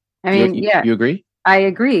is. I mean, yeah. You agree? I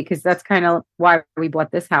agree, because that's kind of why we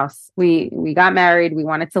bought this house. We got married. We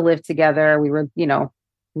wanted to live together. We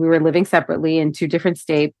were living separately in 2 different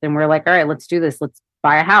states. And we're like, all right, let's do this. Let's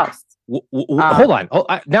buy a house. Hold on.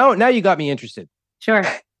 Now you got me interested. Sure.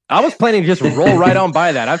 I was planning to just roll right on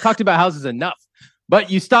by that. I've talked about houses enough,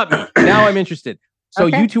 but you stopped me. Now I'm interested. So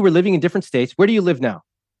You two were living in different states. Where do you live now?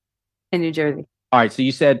 In New Jersey. All right. So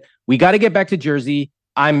you said, we got to get back to Jersey.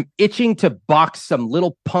 I'm itching to box some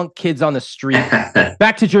little punk kids on the street.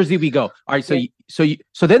 Back to Jersey we go. All right.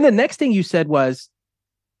 So then the next thing you said was,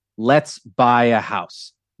 let's buy a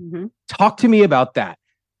house. Mm-hmm. Talk to me about that.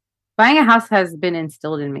 Buying a house has been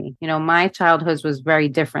instilled in me. You know, my childhood was very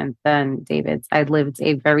different than David's. I lived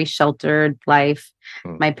a very sheltered life.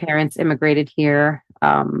 My parents immigrated here,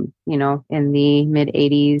 you know, in the mid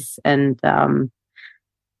 80s. And,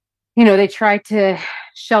 you know, they tried to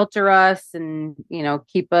shelter us and, you know,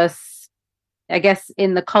 keep us, I guess,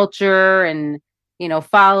 in the culture and, you know,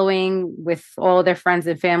 following with all their friends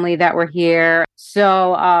and family that were here.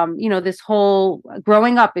 So, you know, this whole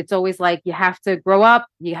growing up, it's always like you have to grow up,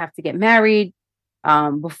 you have to get married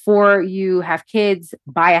before you have kids,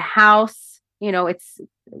 buy a house. You know, it's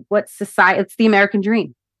what society, it's the American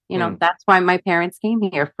dream. You know, that's why my parents came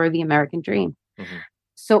here, for the American dream. Mm-hmm.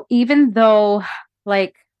 So even though,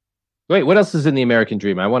 like, wait, what else is in the American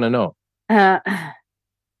dream? I want to know.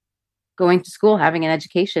 Going to school, having an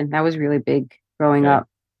education. That was really big growing up.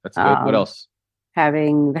 That's good. What else?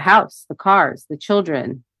 Having the house, the cars, the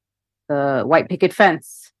children, the white picket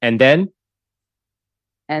fence. And then?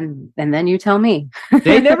 And then you tell me.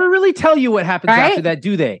 They never really tell you what happens right? after that,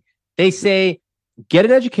 do they? They say, get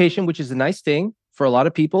an education, which is a nice thing for a lot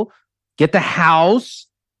of people. Get the house,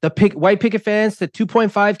 the white picket fence, the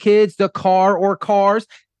 2.5 kids, the car or cars.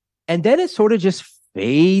 And then it sort of just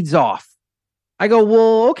fades off. I go,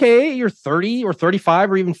 well, okay, you're 30 or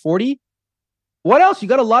 35 or even 40. What else? You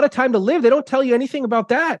got a lot of time to live. They don't tell you anything about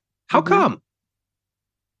that. How come?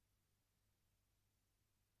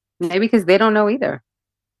 Maybe because they don't know either.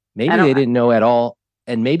 Maybe they didn't know at all.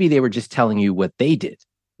 And maybe they were just telling you what they did.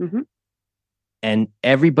 Mm-hmm. And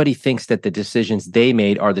everybody thinks that the decisions they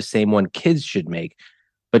made are the same one kids should make.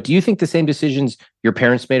 But do you think the same decisions your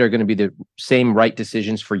parents made are going to be the same right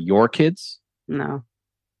decisions for your kids? No.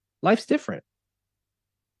 Life's different.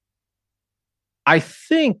 I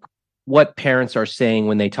think what parents are saying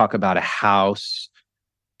when they talk about a house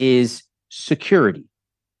is security,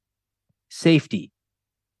 safety.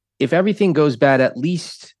 If everything goes bad, at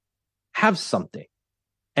least have something.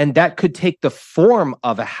 And that could take the form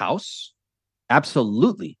of a house.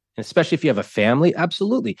 Absolutely. And especially if you have a family.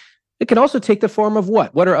 Absolutely. It can also take the form of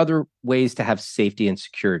what? What are other ways to have safety and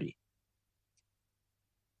security?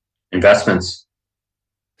 Investments.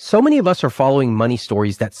 So many of us are following money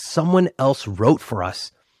stories that someone else wrote for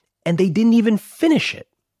us, and they didn't even finish it.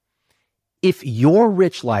 If your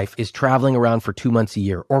rich life is traveling around for 2 months a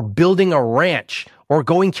year, or building a ranch, or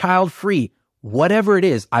going child-free, whatever it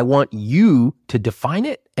is, I want you to define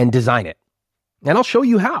it and design it. And I'll show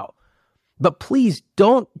you how. But please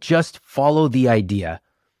don't just follow the idea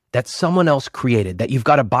that someone else created, that you've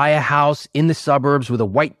got to buy a house in the suburbs with a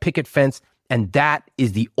white picket fence, and that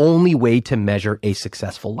is the only way to measure a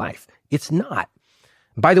successful life. It's not.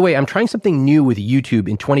 By the way, I'm trying something new with YouTube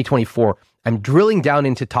in 2024. I'm drilling down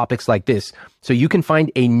into topics like this, so you can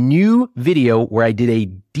find a new video where I did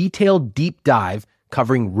a detailed deep dive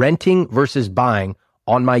covering renting versus buying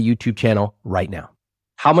on my YouTube channel right now.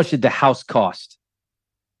 How much did the house cost?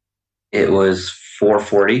 It was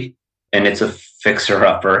 $440, and it's a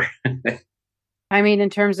fixer-upper. I mean, in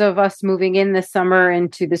terms of us moving in this summer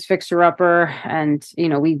into this fixer-upper, and, you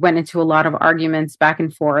know, we went into a lot of arguments back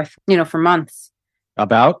and forth, you know, for months.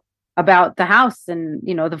 About the house and,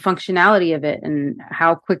 you know, the functionality of it and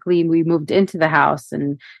how quickly we moved into the house.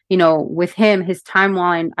 And, you know, with him, his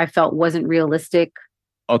timeline, I felt wasn't realistic.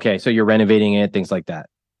 Okay, so you're renovating it, things like that.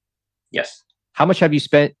 Yes. How much have you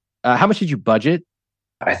spent? How much did you budget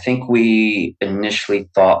I think we initially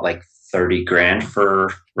thought like 30 grand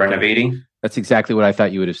for renovating. That's exactly what I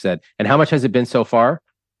thought you would have said. And how much has it been so far?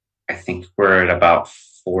 I think we're at about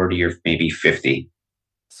 40 or maybe 50.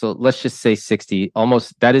 So let's just say 60.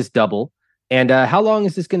 Almost, that is double. And how long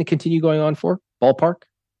is this going to continue going on for? Ballpark?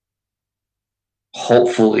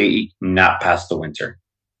 Hopefully not past the winter.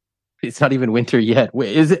 It's not even winter yet.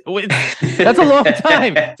 Wait, is it? Wait, that's a long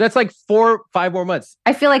time. That's like 5 more months.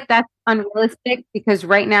 I feel like that's unrealistic because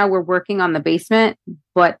right now we're working on the basement,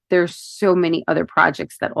 but there's so many other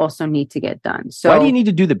projects that also need to get done. So why do you need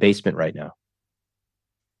to do the basement right now?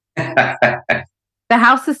 The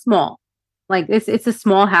house is small. Like it's a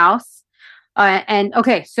small house. And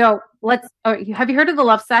okay, so let's. Have you heard of the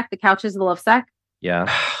Lovesac? The couches, the Lovesac.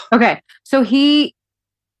 Yeah. Okay, so he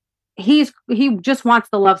just wants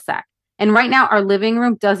the Lovesac, and right now our living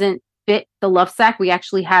room doesn't fit the Lovesac. We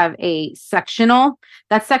actually have a sectional.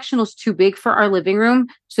 That sectional is too big for our living room.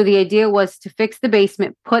 So the idea was to fix the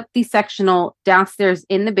basement, put the sectional downstairs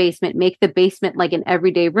in the basement, make the basement like an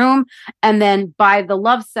everyday room, and then buy the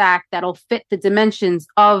Lovesac that'll fit the dimensions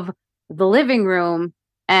of the living room,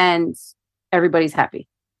 and everybody's happy.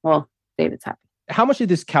 Well, David's happy. How much did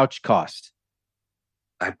this couch cost?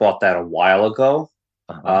 I bought that a while ago.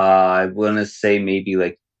 I want to say maybe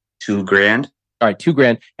like $2 grand. All right, $2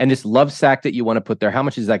 grand. And this Lovesac that you want to put there, how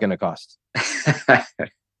much is that going to cost? Go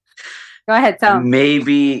ahead, tell him.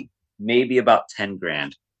 Maybe about 10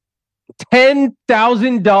 grand.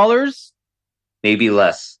 $10,000? Maybe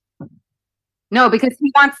less. No, because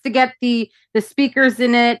he wants to get the speakers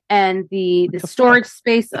in it and the storage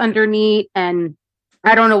space underneath, and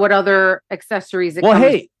I don't know what other accessories.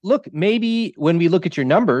 Hey, look, maybe when we look at your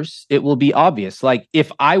numbers, it will be obvious. Like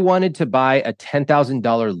if I wanted to buy a $10,000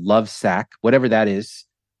 Lovesac, whatever that is,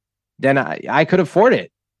 then I could afford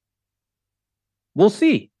it. We'll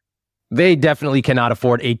see. They definitely cannot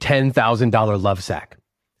afford a $10,000 Lovesac.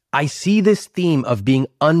 I see this theme of being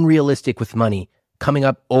unrealistic with money coming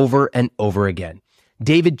up over and over again.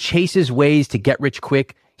 David chases ways to get rich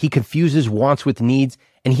quick. He confuses wants with needs,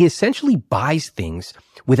 and he essentially buys things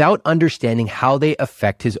without understanding how they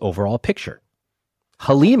affect his overall picture.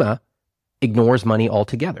 Halima ignores money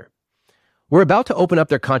altogether. We're about to open up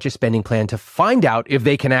their conscious spending plan to find out if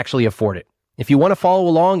they can actually afford it. If you want to follow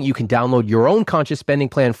along, you can download your own conscious spending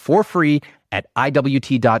plan for free at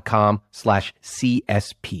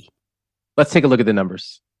iwt.com/CSP. Let's take a look at the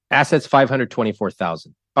numbers. Assets,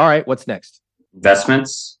 $524,000. All right, what's next?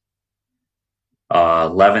 Investments,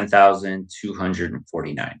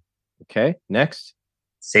 11,249. Okay, next.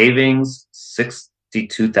 Savings,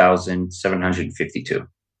 62,752.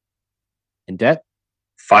 In debt?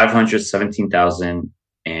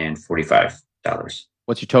 $517,045.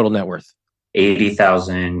 What's your total net worth?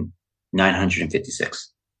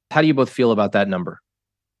 80,956. How do you both feel about that number?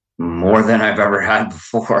 More than I've ever had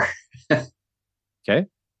before. Okay.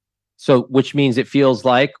 So, which means it feels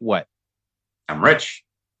like what? I'm rich.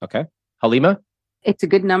 Okay. Halima? It's a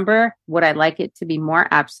good number. Would I like it to be more?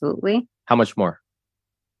 Absolutely. How much more?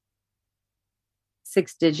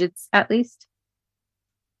 6 digits at least.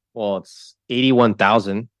 Well, it's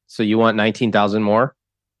 81,000. So you want 19,000 more?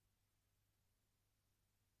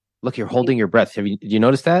 Look, you're holding your breath. Did you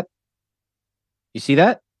notice that? You see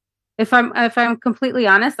that? If I'm completely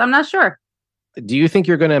honest, I'm not sure. Do you think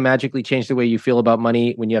you're going to magically change the way you feel about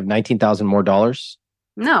money when you have 19,000 more dollars?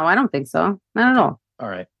 No, I don't think so. Not at all. All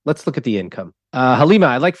right. Let's look at the income. Halima,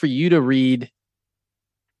 I'd like for you to read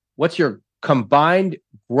what's your combined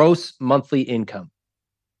gross monthly income?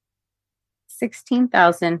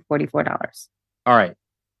 $16,044. All right.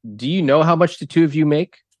 Do you know how much the two of you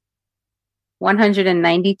make?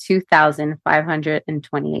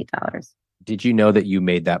 $192,528. Did you know that you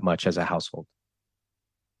made that much as a household?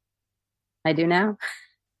 I do now.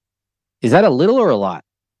 Is that a little or a lot?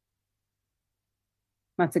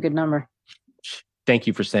 That's a good number. Thank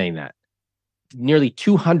you for saying that. Nearly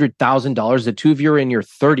 $200,000. The two of you are in your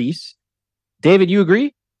 30s. David, you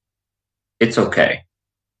agree? It's okay.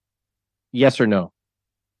 Yes or no?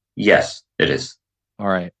 Yes, it is. All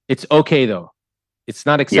right. It's okay, though. It's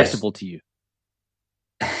not acceptable to you.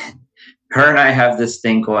 Her and I have this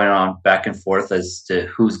thing going on back and forth as to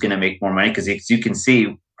who's going to make more money. Because you can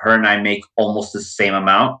see her and I make almost the same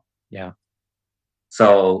amount. Yeah.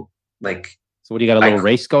 So what do you got? A little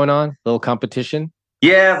race going on? A little competition?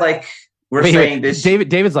 Yeah, like we're saying this.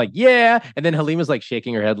 David's like, yeah. And then Halima's like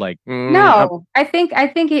shaking her head like, no, I think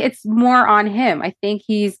it's more on him. I think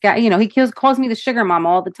he's got, he calls me the sugar mama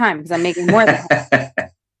all the time because I'm making more than him.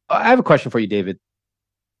 I have a question for you, David.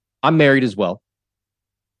 I'm married as well.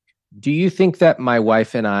 Do you think that my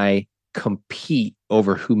wife and I compete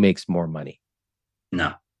over who makes more money?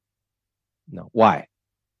 No. No. Why?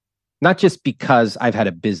 Not just because I've had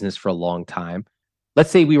a business for a long time. Let's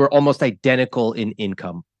say we were almost identical in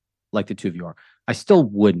income, like the two of you are. I still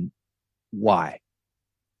wouldn't. Why?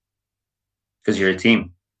 Because you're a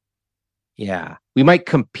team. Yeah. We might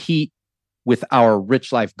compete with our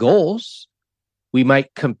rich life goals. We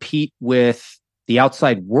might compete with the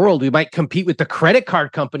outside world. We might compete with the credit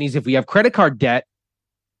card companies if we have credit card debt.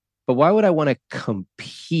 But why would I want to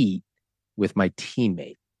compete with my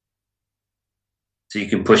teammate? So you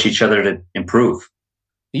can push each other to improve.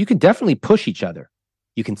 You can definitely push each other.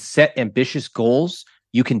 You can set ambitious goals.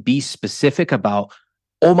 You can be specific about,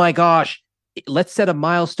 oh my gosh, let's set a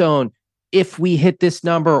milestone. If we hit this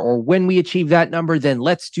number or when we achieve that number, then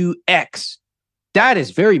let's do X. That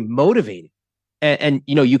is very motivating. And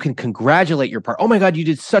you can congratulate your partner. Oh my God, you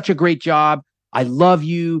did such a great job. I love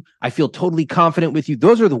you. I feel totally confident with you.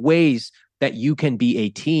 Those are the ways that you can be a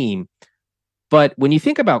team. But when you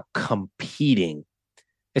think about competing,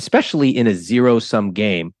 especially in a zero-sum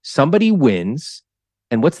game, somebody wins.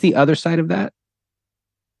 And what's the other side of that?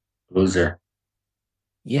 Loser.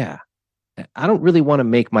 Yeah. I don't really want to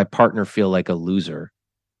make my partner feel like a loser.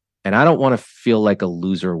 And I don't want to feel like a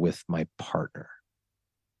loser with my partner.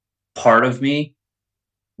 Part of me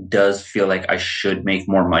does feel like I should make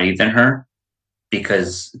more money than her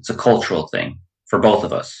because it's a cultural thing for both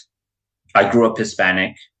of us. I grew up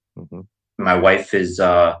Hispanic. Mm-hmm. My wife is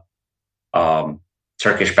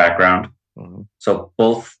Turkish background. Mm-hmm. So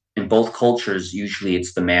in both cultures, usually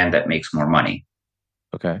it's the man that makes more money.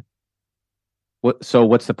 Okay. So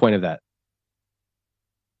what's the point of that?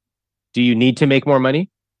 Do you need to make more money?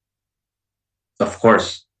 Of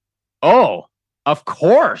course. Oh, of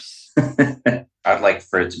course. I'd like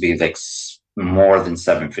for it to be like more than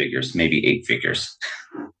 7 figures, maybe 8 figures.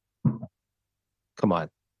 Come on.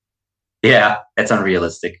 Yeah, that's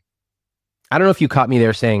unrealistic. I don't know if you caught me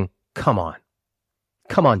there saying, come on.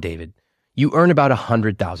 Come on, David. You earn about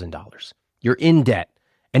 $100,000. You're in debt,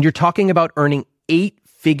 and you're talking about earning 8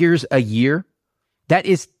 figures a year. That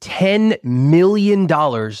is $10 million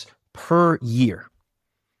per year.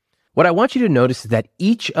 What I want you to notice is that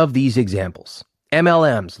each of these examples,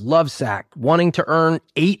 MLMs, Lovesac, wanting to earn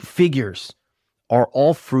 8 figures, are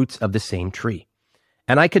all fruits of the same tree.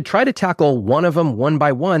 And I could try to tackle one of them one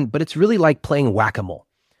by one, but it's really like playing whack-a-mole.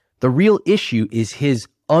 The real issue is his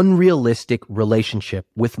unrealistic relationship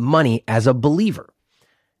with money as a believer.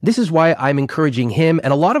 This is why I'm encouraging him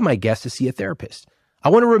and a lot of my guests to see a therapist. I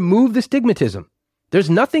want to remove the stigmatism. There's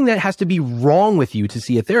nothing that has to be wrong with you to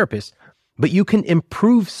see a therapist, but you can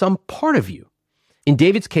improve some part of you. In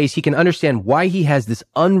David's case, he can understand why he has this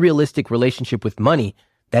unrealistic relationship with money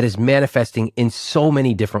that is manifesting in so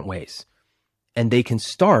many different ways. And they can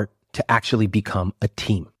start to actually become a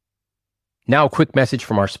team. Now, a quick message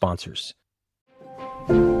from our sponsors.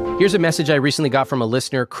 Here's a message I recently got from a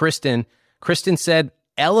listener, Kristen. Kristen said,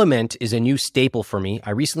 Element is a new staple for me.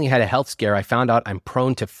 I recently had a health scare. I found out I'm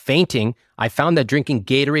prone to fainting. I found that drinking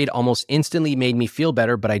Gatorade almost instantly made me feel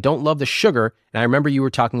better, but I don't love the sugar. And I remember you were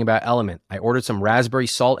talking about Element. I ordered some raspberry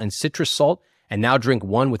salt and citrus salt and now drink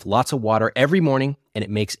one with lots of water every morning, and it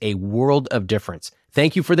makes a world of difference.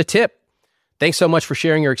 Thank you for the tip. Thanks so much for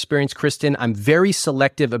sharing your experience, Kristen. I'm very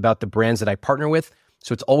selective about the brands that I partner with,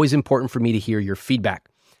 so it's always important for me to hear your feedback.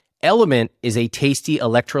 Element is a tasty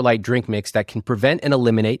electrolyte drink mix that can prevent and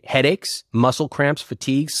eliminate headaches, muscle cramps,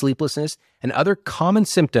 fatigue, sleeplessness, and other common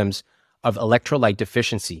symptoms of electrolyte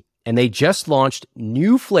deficiency. And they just launched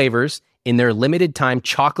new flavors in their limited time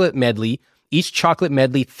chocolate medley. Each chocolate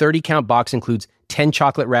medley 30-count box includes 10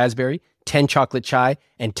 chocolate raspberry, 10 chocolate chai,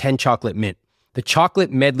 and 10 chocolate mint. The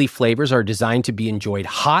chocolate medley flavors are designed to be enjoyed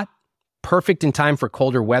hot, perfect in time for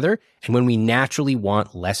colder weather, and when we naturally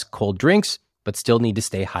want less cold drinks, but still need to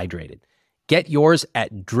stay hydrated. Get yours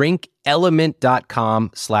at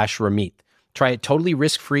drinkelement.com/Ramit. Try it totally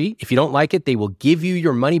risk-free. If you don't like it, they will give you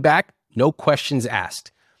your money back, no questions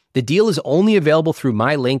asked. The deal is only available through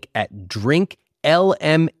my link at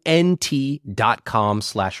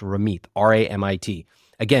drinkelement.com/Ramit, R-A-M-I-T.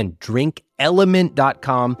 Again,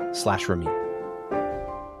 drinkelement.com/Ramit.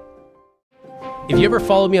 If you ever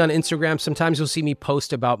follow me on Instagram, sometimes you'll see me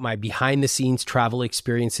post about my behind-the-scenes travel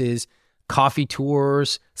experiences, coffee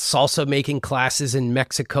tours, salsa making classes in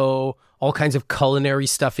Mexico, all kinds of culinary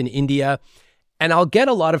stuff in India. And I'll get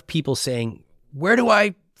a lot of people saying, where do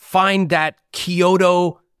I find that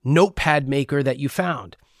Kyoto notepad maker that you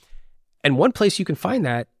found? And one place you can find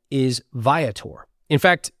that is Viator. In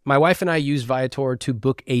fact, my wife and I used Viator to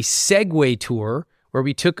book a Segway tour where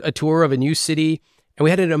we took a tour of a new city and we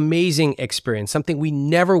had an amazing experience, something we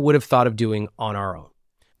never would have thought of doing on our own.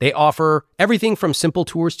 They offer everything from simple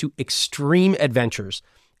tours to extreme adventures.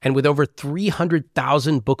 And with over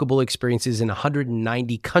 300,000 bookable experiences in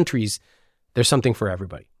 190 countries, there's something for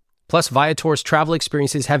everybody. Plus, Viator's travel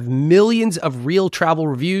experiences have millions of real travel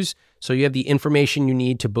reviews, so you have the information you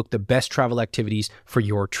need to book the best travel activities for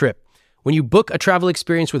your trip. When you book a travel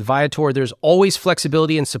experience with Viator, there's always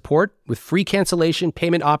flexibility and support with free cancellation,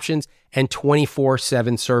 payment options, and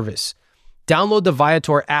 24/7 service. Download the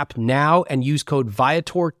Viator app now and use code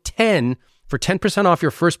Viator10 for 10% off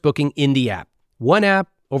your first booking in the app. One app,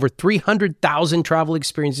 over 300,000 travel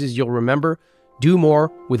experiences you'll remember. Do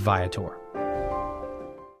more with Viator.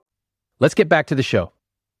 Let's get back to the show.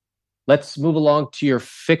 Let's move along to your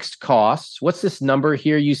fixed costs. What's this number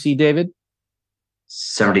here you see, David?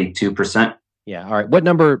 72%. Yeah. All right. What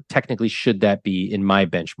number technically should that be in my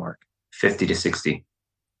benchmark? 50 to 60.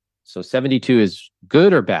 So 72 is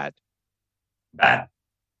good or bad? Bad.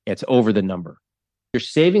 It's over the number. Your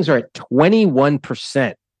savings are at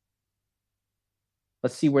 21%.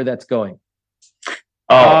 Let's see where that's going.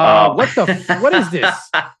 What is this?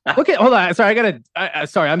 Hold on. Sorry,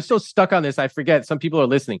 sorry, I'm so stuck on this. I forget. Some people are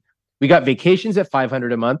listening. We got vacations at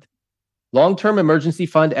 $500 a month, long-term emergency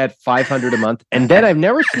fund at $500 a month. And then I've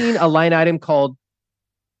never seen a line item called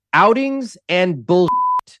outings and bullshit.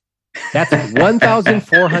 That's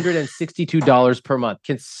 $1,462 per month.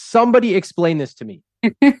 Can somebody explain this to me?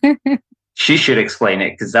 She should explain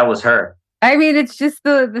it because that was her. I mean, it's just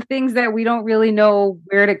the things that we don't really know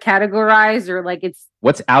where to categorize or like it's...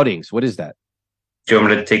 What's outings? What is that? Do you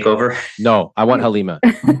want me to take over? No, I want Halima.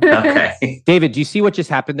 Okay. David, do you see what just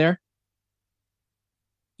happened there?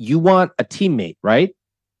 You want a teammate, right?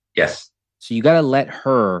 Yes. So you got to let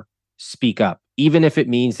her speak up, even if it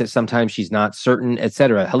means that sometimes she's not certain,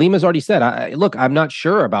 etc. Halima's already said, look, I'm not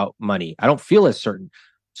sure about money. I don't feel as certain.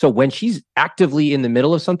 So when she's actively in the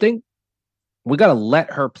middle of something, we got to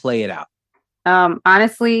let her play it out.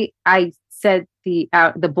 Honestly, I said the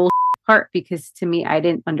bullshit part because to me, I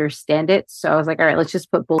didn't understand it. So I was like, all right, let's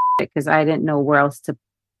just put bullshit because I didn't know where else to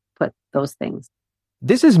put those things.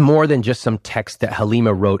 This is more than just some text that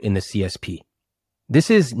Halima wrote in the CSP.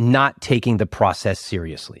 This is not taking the process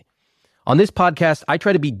seriously. On this podcast, I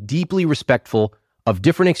try to be deeply respectful of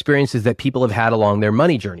different experiences that people have had along their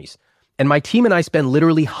money journeys. And my team and I spend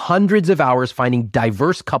literally hundreds of hours finding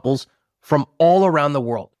diverse couples from all around the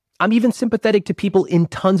world. I'm even sympathetic to people in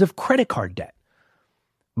tons of credit card debt.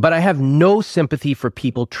 But I have no sympathy for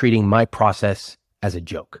people treating my process as a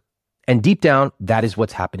joke. And deep down, that is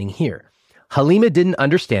what's happening here. Halima didn't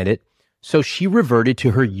understand it, so she reverted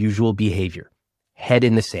to her usual behavior, head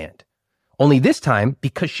in the sand. Only this time,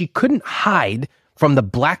 because she couldn't hide from the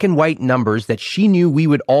black and white numbers that she knew we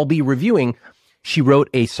would all be reviewing, she wrote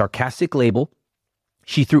a sarcastic label.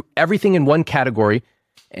 She threw everything in one category,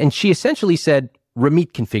 and she essentially said,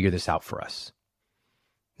 Ramit can figure this out for us.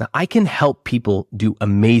 Now, I can help people do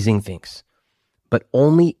amazing things, but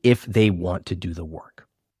only if they want to do the work.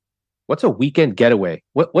 What's a weekend getaway?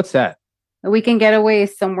 What's that? A weekend getaway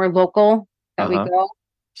is somewhere local that we go.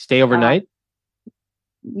 Stay overnight?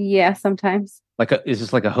 Yeah, sometimes. Is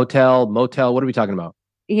this like a hotel, motel? What are we talking about?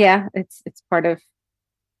 Yeah, it's part of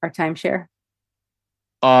our timeshare.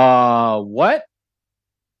 What?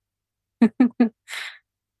 You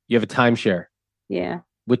have a timeshare? Yeah.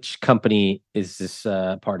 Which company is this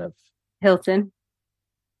part of? Hilton.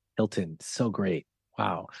 Hilton. So great.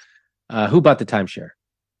 Wow. Who bought the timeshare?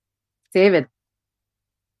 David.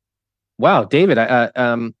 Wow, David.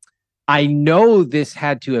 I know this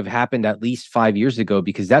had to have happened at least 5 years ago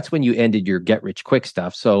because that's when you ended your get rich quick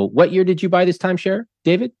stuff. So what year did you buy this timeshare,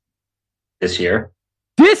 David? This year.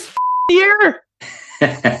 This year?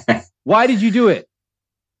 Why did you do it?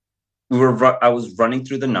 I was running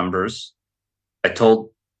through the numbers. I told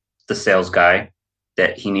the sales guy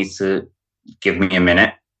that he needs to give me a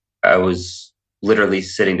minute. I was literally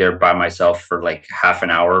sitting there by myself for like half an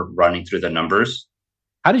hour running through the numbers.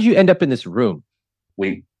 How did you end up in this room?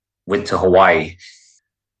 We went to Hawaii.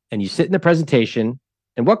 And you sit in the presentation.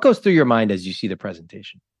 And what goes through your mind as you see the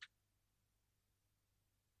presentation?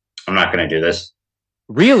 I'm not going to do this.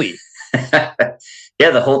 Really? Yeah,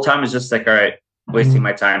 the whole time is just like, all right, wasting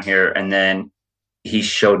my time here. And then he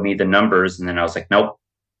showed me the numbers. And then I was like, nope.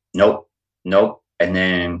 And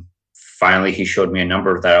then finally he showed me a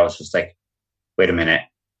number that I was just like, wait a minute.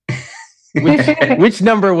 Which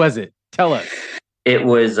number was it? Tell us. It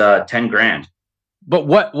was 10 grand. But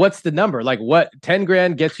what's the number? Like what 10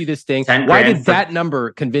 grand gets you this thing? Why did that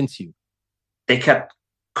number convince you? They kept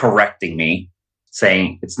correcting me,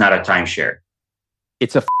 saying it's not a timeshare.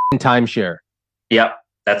 It's a timeshare. Yep.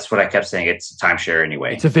 That's what I kept saying. It's a timeshare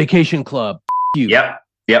anyway. It's a vacation club. You. Yep,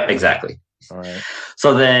 exactly. All right.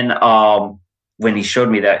 So then when he showed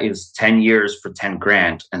me that, it was 10 years for 10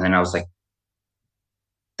 grand. And then I was like,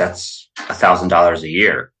 that's $1,000 a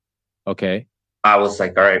year. Okay. I was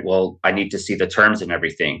like, all right, well, I need to see the terms and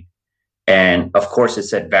everything. And of course it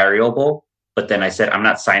said variable, but then I said, I'm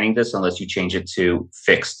not signing this unless you change it to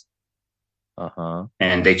fixed. Uh-huh.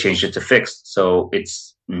 And they changed it to fixed. So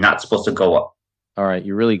it's not supposed to go up. All right.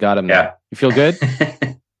 You really got him Yeah. there. You feel good?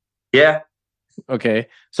 Yeah. Okay.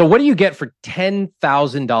 So what do you get for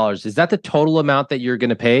 $10,000? Is that the total amount that you're going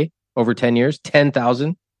to pay over 10 years?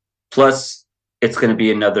 10,000? Plus it's going to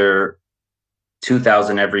be another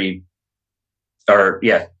 2,000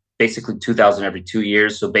 basically 2,000 every 2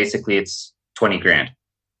 years. So basically it's 20 grand.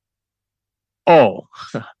 Oh.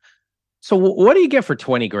 So what do you get for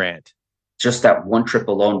 20 grand? Just that one trip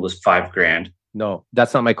alone was 5 grand. No,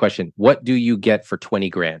 that's not my question. What do you get for 20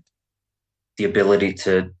 grand? The ability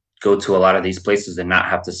to go to a lot of these places and not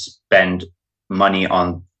have to spend money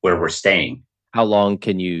on where we're staying. How long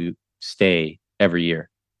can you stay every year?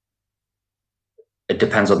 It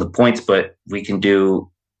depends on the points, but we can do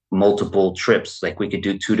multiple trips. Like we could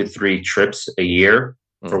do 2 to 3 trips a year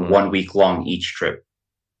for 1 week long each trip.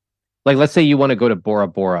 Like, let's say you want to go to Bora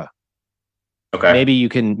Bora. Okay. Maybe you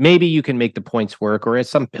can make the points work, or at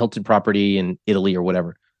some Hilton property in Italy or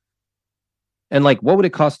whatever. And like, what would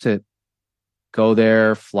it cost to go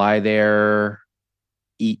there, fly there,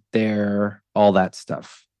 eat there, all that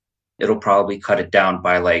stuff? It'll probably cut it down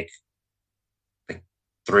by like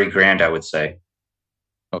 3 grand, I would say.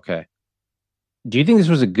 Okay. Do you think this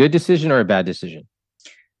was a good decision or a bad decision?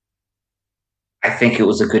 I think it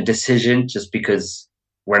was a good decision just because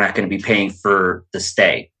we're not going to be paying for the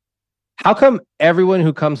stay. How come everyone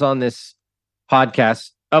who comes on this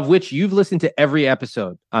podcast, of which you've listened to every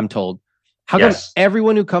episode, I'm told, how come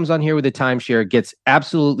everyone who comes on here with a timeshare gets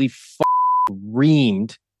absolutely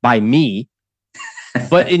reamed by me?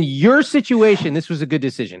 But in your situation, this was a good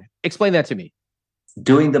decision. Explain that to me.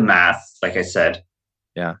 Doing the math, like I said,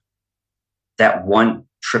 yeah, that one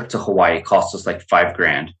trip to Hawaii cost us like 5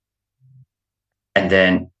 grand. And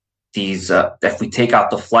then these, if we take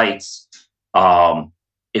out the flights,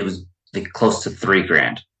 it was like close to 3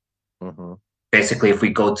 grand. Mm-hmm. Basically, if we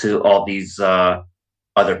go to all these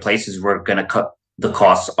other places, we're going to cut the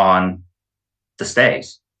costs on the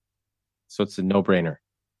stays. So it's a no-brainer.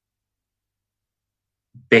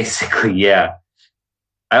 Basically, yeah.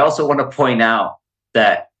 I also want to point out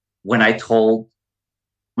that when I told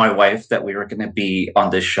my wife that we were going to be on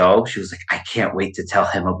this show, she was like, I can't wait to tell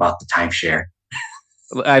him about the timeshare.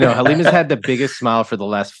 I know. Halima's had the biggest smile for the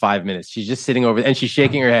last 5 minutes. She's just sitting over and she's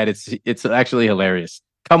shaking her head. It's actually hilarious.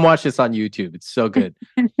 Come watch this on YouTube. It's so good.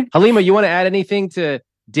 Halima, you want to add anything to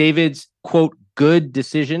David's, quote, good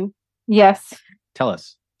decision? Yes. Tell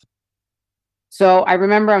us. So I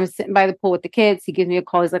remember I was sitting by the pool with the kids. He gives me a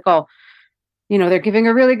call. He's like, oh, they're giving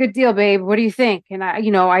a really good deal, babe. What do you think? And I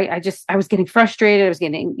was getting frustrated. I was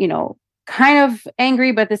getting, kind of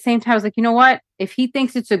angry, but at the same time, I was like, you know what? If he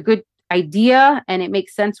thinks it's a good idea and it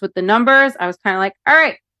makes sense with the numbers, I was kind of like, all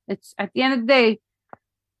right, it's at the end of the day,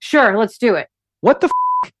 sure, let's do it. What the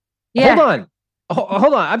Yeah.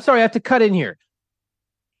 Hold on. I'm sorry, I have to cut in here.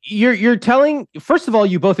 You're telling, first of all,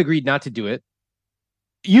 you both agreed not to do it.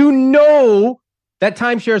 You know that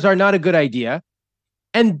timeshares are not a good idea.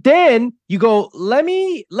 And then you go, let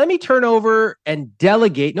me turn over and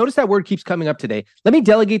delegate. Notice that word keeps coming up today. Let me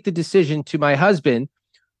delegate the decision to my husband,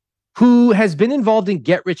 who has been involved in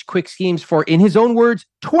get-rich-quick schemes for, in his own words,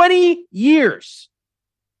 20 years.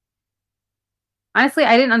 Honestly,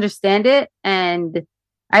 I didn't understand it, and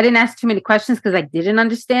I didn't ask too many questions because I didn't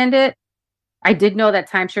understand it. I did know that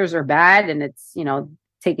timeshares are bad, and it's,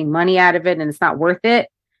 taking money out of it, and it's not worth it.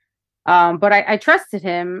 But I trusted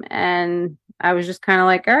him, and I was just kind of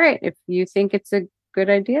like, all right, if you think it's a good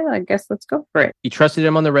idea, I guess let's go for it. You trusted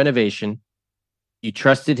him on the renovation. You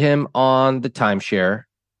trusted him on the timeshare.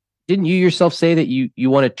 Didn't you yourself say that you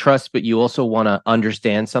want to trust, but you also want to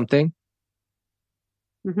understand something?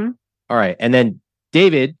 Mm-hmm. All right. And then,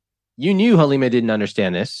 David, you knew Halima didn't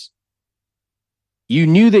understand this. You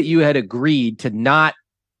knew that you had agreed to not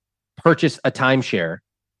purchase a timeshare.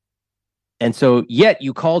 And so, yet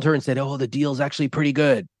you called her and said, oh, the deal's actually pretty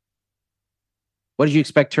good. What did you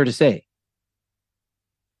expect her to say?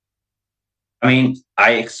 I mean,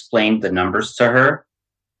 I explained the numbers to her.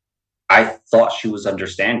 I thought she was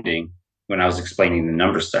understanding when I was explaining the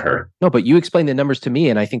numbers to her. No, but you explained the numbers to me,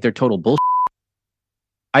 and I think they're total bullshit.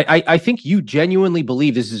 I think you genuinely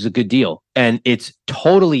believe this is a good deal, and it's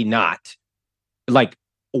totally not. Like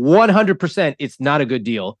 100%, it's not a good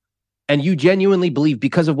deal. and you genuinely believe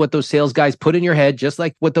because of what those sales guys put in your head, just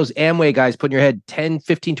like what those Amway guys put in your head 10,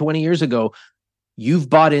 15, 20 years ago, you've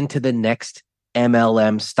bought into the next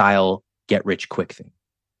MLM style get rich quick thing.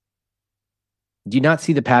 Do you not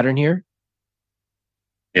see the pattern here?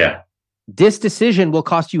 Yeah. This decision will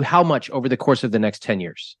cost you how much over the course of the next 10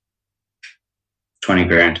 years? 20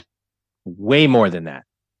 grand. Way more than that.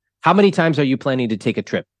 How many times are you planning to take a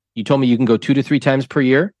trip? You told me you can go 2 to 3 times per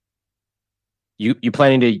year. You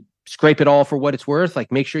planning to scrape it all for what it's worth?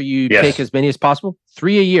 Like make sure you take as many as possible?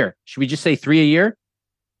 3 a year. Should we just say 3 a year?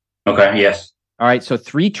 Okay. Yes. All right. So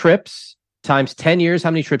 3 trips times 10 years.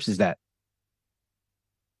 How many trips is that?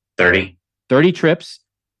 30. 30 trips.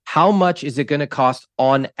 How much is it going to cost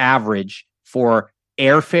on average for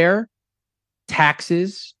airfare,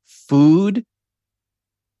 taxes, food,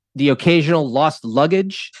 the occasional lost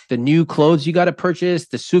luggage, the new clothes you got to purchase,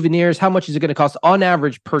 the souvenirs? How much is it going to cost on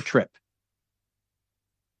average per trip?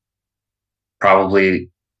 Probably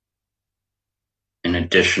an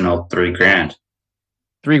additional 3 grand.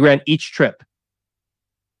 3 grand each trip.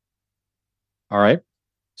 All right.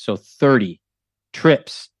 So 30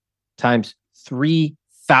 trips times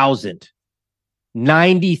 3,000,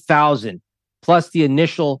 90,000 plus the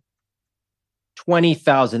initial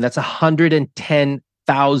 20,000. That's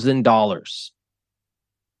 $110,000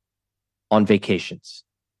 on vacations.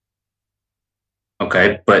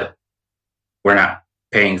 Okay, but we're not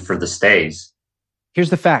paying for the stays. Here's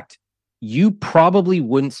the fact. You probably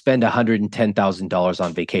wouldn't spend $110,000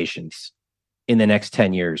 on vacations in the next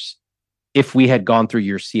 10 years if we had gone through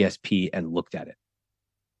your CSP and looked at it.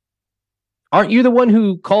 Aren't you the one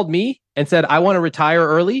who called me and said, I want to retire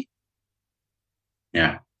early?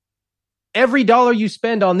 Yeah. Every dollar you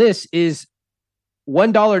spend on this is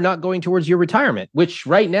 $1 not going towards your retirement, which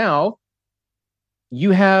right now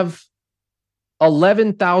you have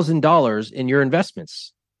 $11,000 in your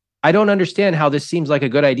investments. I don't understand how this seems like a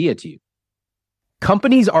good idea to you.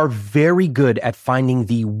 Companies are very good at finding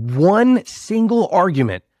the one single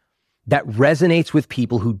argument that resonates with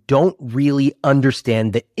people who don't really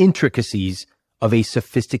understand the intricacies of a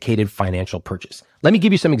sophisticated financial purchase. Let me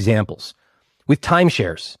give you some examples. With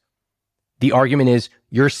timeshares, the argument is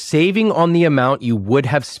you're saving on the amount you would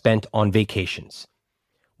have spent on vacations.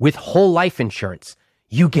 With whole life insurance,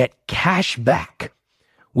 you get cash back.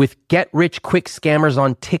 With get-rich-quick scammers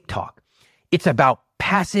on TikTok, it's about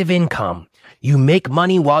passive income. You make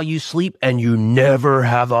money while you sleep and you never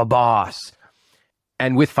have a boss.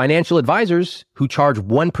 And with financial advisors who charge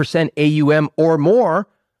 1% AUM or more,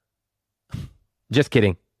 just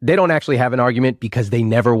kidding. They don't actually have an argument because they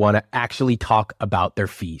never want to actually talk about their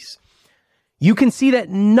fees. You can see that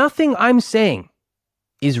nothing I'm saying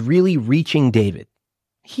is really reaching David.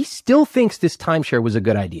 He still thinks this timeshare was a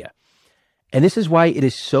good idea. And this is why it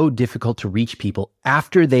is so difficult to reach people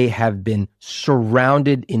after they have been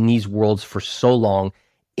surrounded in these worlds for so long,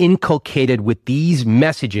 inculcated with these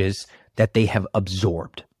messages that they have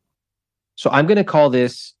absorbed. So I'm going to call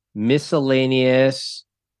this miscellaneous.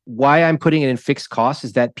 Why I'm putting it in fixed costs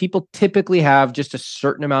is that people typically have just a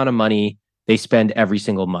certain amount of money they spend every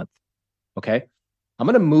single month. Okay. I'm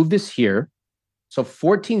going to move this here. So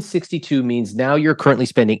 1462 means now you're currently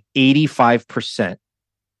spending 85%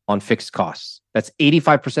 on fixed costs. That's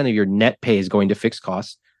 85% of your net pay is going to fixed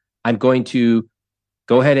costs. I'm going to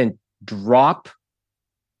go ahead and drop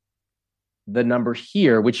the number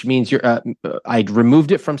here, which means I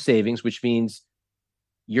removed it from savings, which means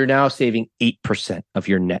you're now saving 8% of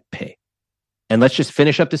your net pay. And let's just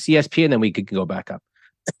finish up the CSP and then we can go back up.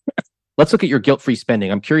 Let's look at your guilt-free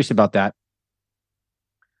spending. I'm curious about that.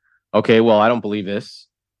 Okay, well, I don't believe this.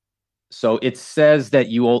 So it says that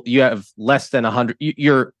you have less than 100.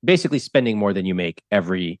 You're basically spending more than you make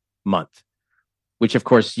every month, which of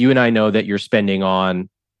course you and I know that you're spending on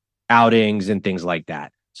outings and things like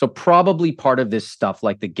that. So probably part of this stuff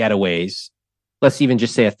like the getaways, let's even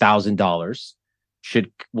just say $1,000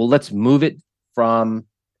 let's move it from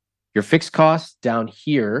your fixed costs down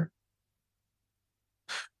here.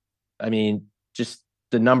 I mean, just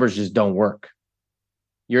the numbers just don't work.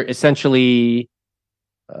 You're essentially,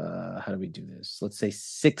 how do we do this? Let's say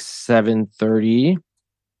 730.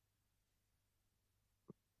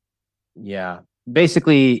 Yeah.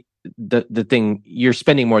 Basically, the thing, you're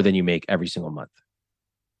spending more than you make every single month.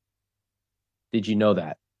 Did you know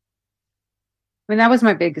that? I mean, that was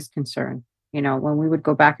my biggest concern. You know, when we would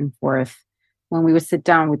go back and forth, when we would sit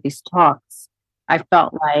down with these talks, I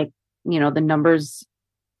felt like, you know, the numbers,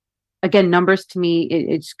 again, numbers to me,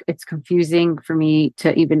 it's confusing for me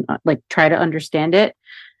to even like try to understand it.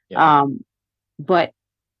 Yeah. But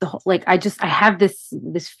I have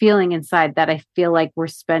this feeling inside that I feel like we're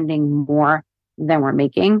spending more than we're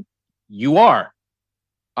making. You are.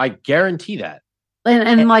 I guarantee that.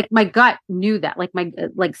 And like my gut knew that,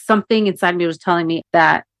 like something inside me was telling me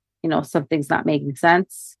that, something's not making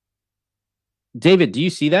sense. David, do you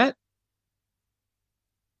see that?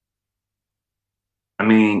 I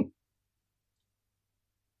mean,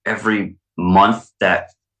 every month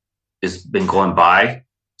that has been going by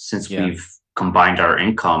since we've combined our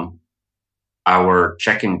income, our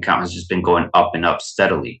checking account has just been going up and up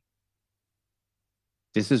steadily.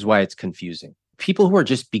 This is why it's confusing. People who are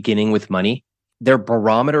just beginning with money, their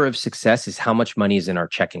barometer of success is how much money is in our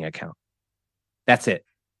checking account. That's it.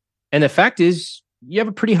 And the fact is, you have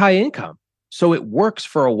a pretty high income. So it works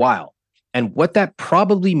for a while. And what that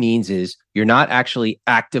probably means is you're not actually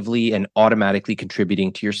actively and automatically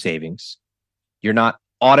contributing to your savings. You're not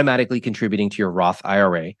automatically contributing to your Roth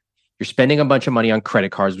IRA. You're spending a bunch of money on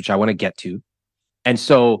credit cards, which I want to get to. And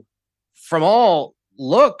so from all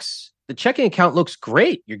looks, the checking account looks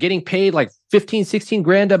great. You're getting paid like 15, 16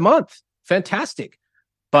 grand a month. Fantastic.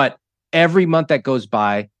 But every month that goes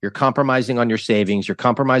by, you're compromising on your savings. You're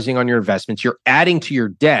compromising on your investments. You're adding to your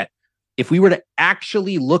debt. If we were to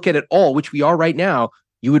actually look at it all, which we are right now,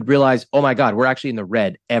 you would realize, oh my God, we're actually in the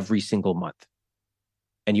red every single month.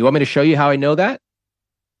 And you want me to show you how I know that?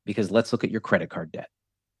 Because let's look at your credit card debt.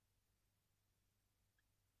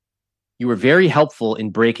 You were very helpful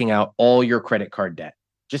in breaking out all your credit card debt.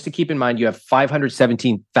 Just to keep in mind, you have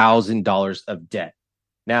 $517,000 of debt.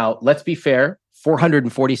 Now, let's be fair,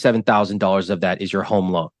 $447,000 of that is your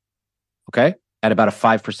home loan, okay? At about a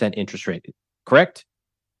 5% interest rate, correct?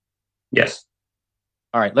 Yes.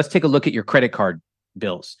 All right, let's take a look at your credit card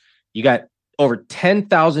bills. You got over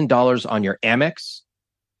 $10,000 on your Amex.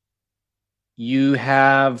 You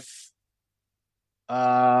have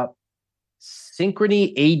Synchrony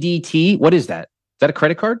ADT. What is that? Is that a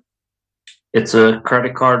credit card? It's a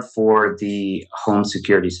credit card for the home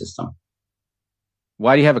security system.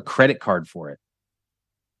 Why do you have a credit card for it?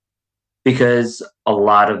 Because a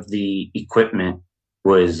lot of the equipment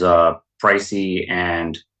was pricey,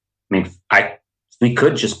 and I mean, we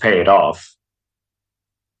could just pay it off.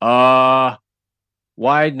 Why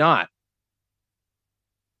not?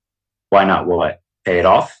 Why not? What? Pay it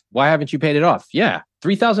off? Why haven't you paid it off? Yeah,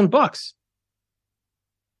 $3,000.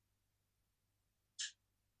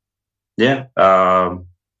 Yeah, I'm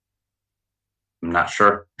not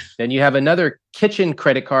sure. Then you have another kitchen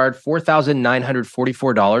credit card,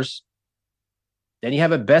 $4,944. Then you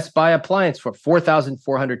have a Best Buy appliance for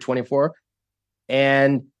 $4,424.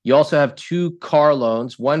 And you also have two car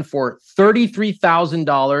loans, one for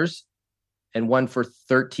 $33,000 and one for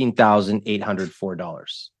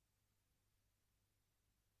 $13,804.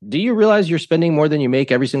 Do you realize you're spending more than you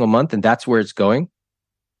make every single month, and that's where it's going?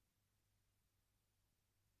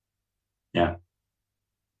 Yeah.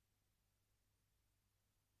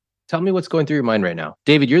 Tell me what's going through your mind right now.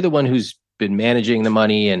 David, you're the one who's been managing the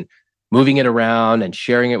money and moving it around and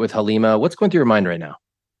sharing it with Halima. What's going through your mind right now?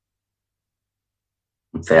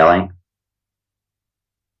 I'm failing.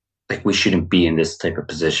 Like, we shouldn't be in this type of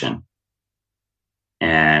position.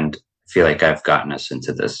 And I feel like I've gotten us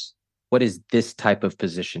into this. What is this type of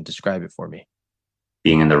position? Describe it for me.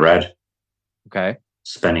 Being in the red. Okay.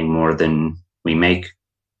 Spending more than we make.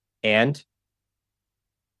 And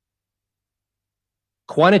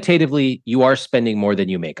quantitatively, you are spending more than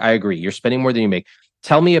you make. I agree. You're spending more than you make.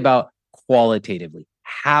 Tell me about qualitatively.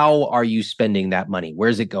 How are you spending that money?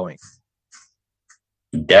 Where's it going?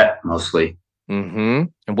 Debt, mostly. Mm-hmm.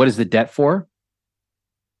 And what is the debt for?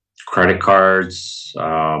 Credit cards,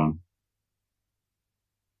 other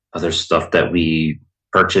stuff that we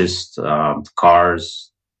purchased, the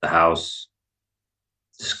cars, the house,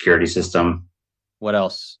 the security system. What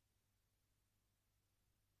else?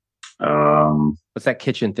 What's that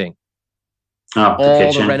kitchen thing?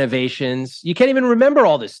 All the renovations. You can't even remember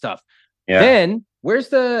all this stuff. Yeah. Then where's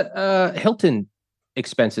the Hilton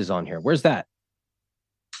expenses on here? Where's that?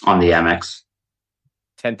 On the Amex.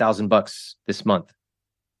 $10,000 this month.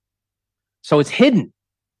 So it's hidden.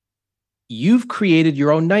 You've created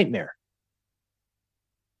your own nightmare.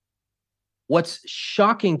 What's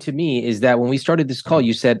shocking to me is that when we started this call,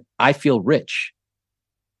 you said, I feel rich.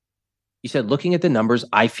 You said, looking at the numbers,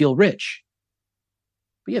 I feel rich.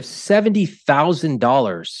 We have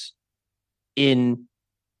 $70,000 in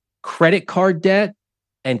credit card debt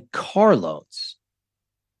and car loans,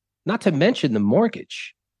 not to mention the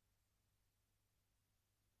mortgage.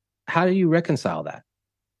 How do you reconcile that?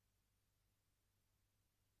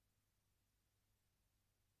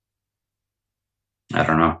 I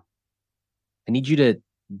don't know. I need you to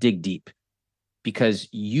dig deep, because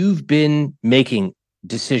you've been making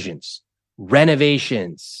decisions,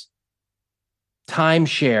 renovations,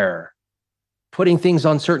 timeshare, putting things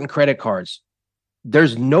on certain credit cards.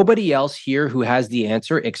 There's nobody else here who has the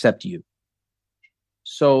answer except you.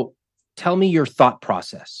 So tell me your thought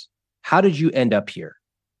process. How did you end up here?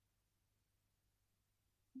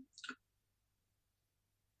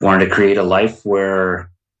 Wanted to create a life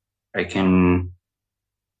where I can,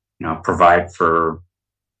 provide for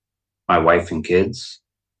my wife and kids,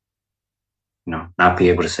 not be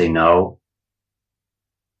able to say no.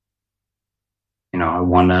 I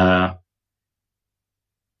want to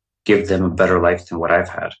give them a better life than what I've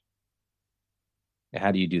had.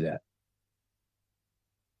 How do you do that?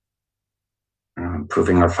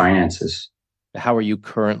 Improving our finances. How are you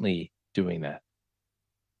currently doing that?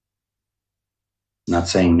 Not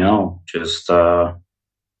saying no, just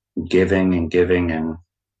giving and giving and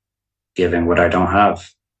giving what I don't have.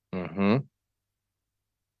 Mm-hmm.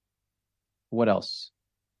 What else?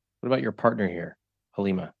 What about your partner here,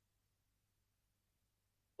 Halima?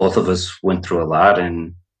 Both of us went through a lot,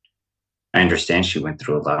 and I understand she went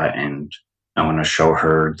through a lot, and I want to show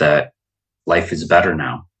her that life is better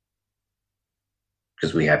now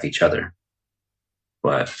because we have each other.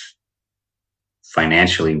 But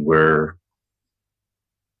financially, we're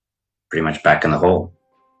pretty much back in the hole.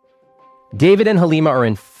 David and Halima are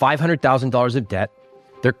in $500,000 of debt.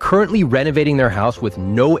 They're currently renovating their house with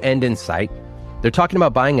no end in sight. They're talking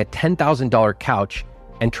about buying a $10,000 couch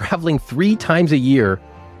and traveling 3 times a year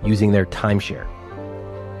using their timeshare.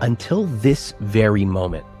 Until this very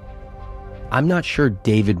moment, I'm not sure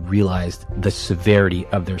David realized the severity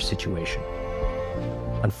of their situation.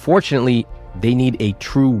 Unfortunately, they need a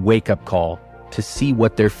true wake-up call to see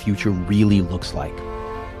what their future really looks like.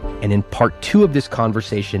 And in part 2 of this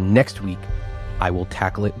conversation next week, I will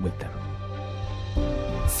tackle it with them.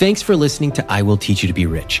 Thanks for listening to I Will Teach You to Be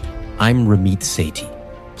Rich. I'm Ramit Sethi.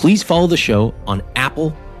 Please follow the show on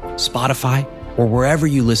Apple, Spotify, or wherever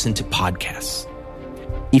you listen to podcasts.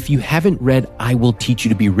 If you haven't read I Will Teach You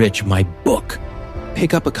to Be Rich, my book,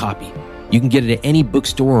 pick up a copy. You can get it at any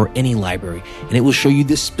bookstore or any library, and it will show you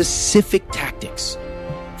the specific tactics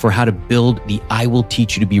for how to build the I Will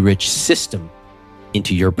Teach You to Be Rich system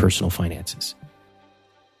into your personal finances.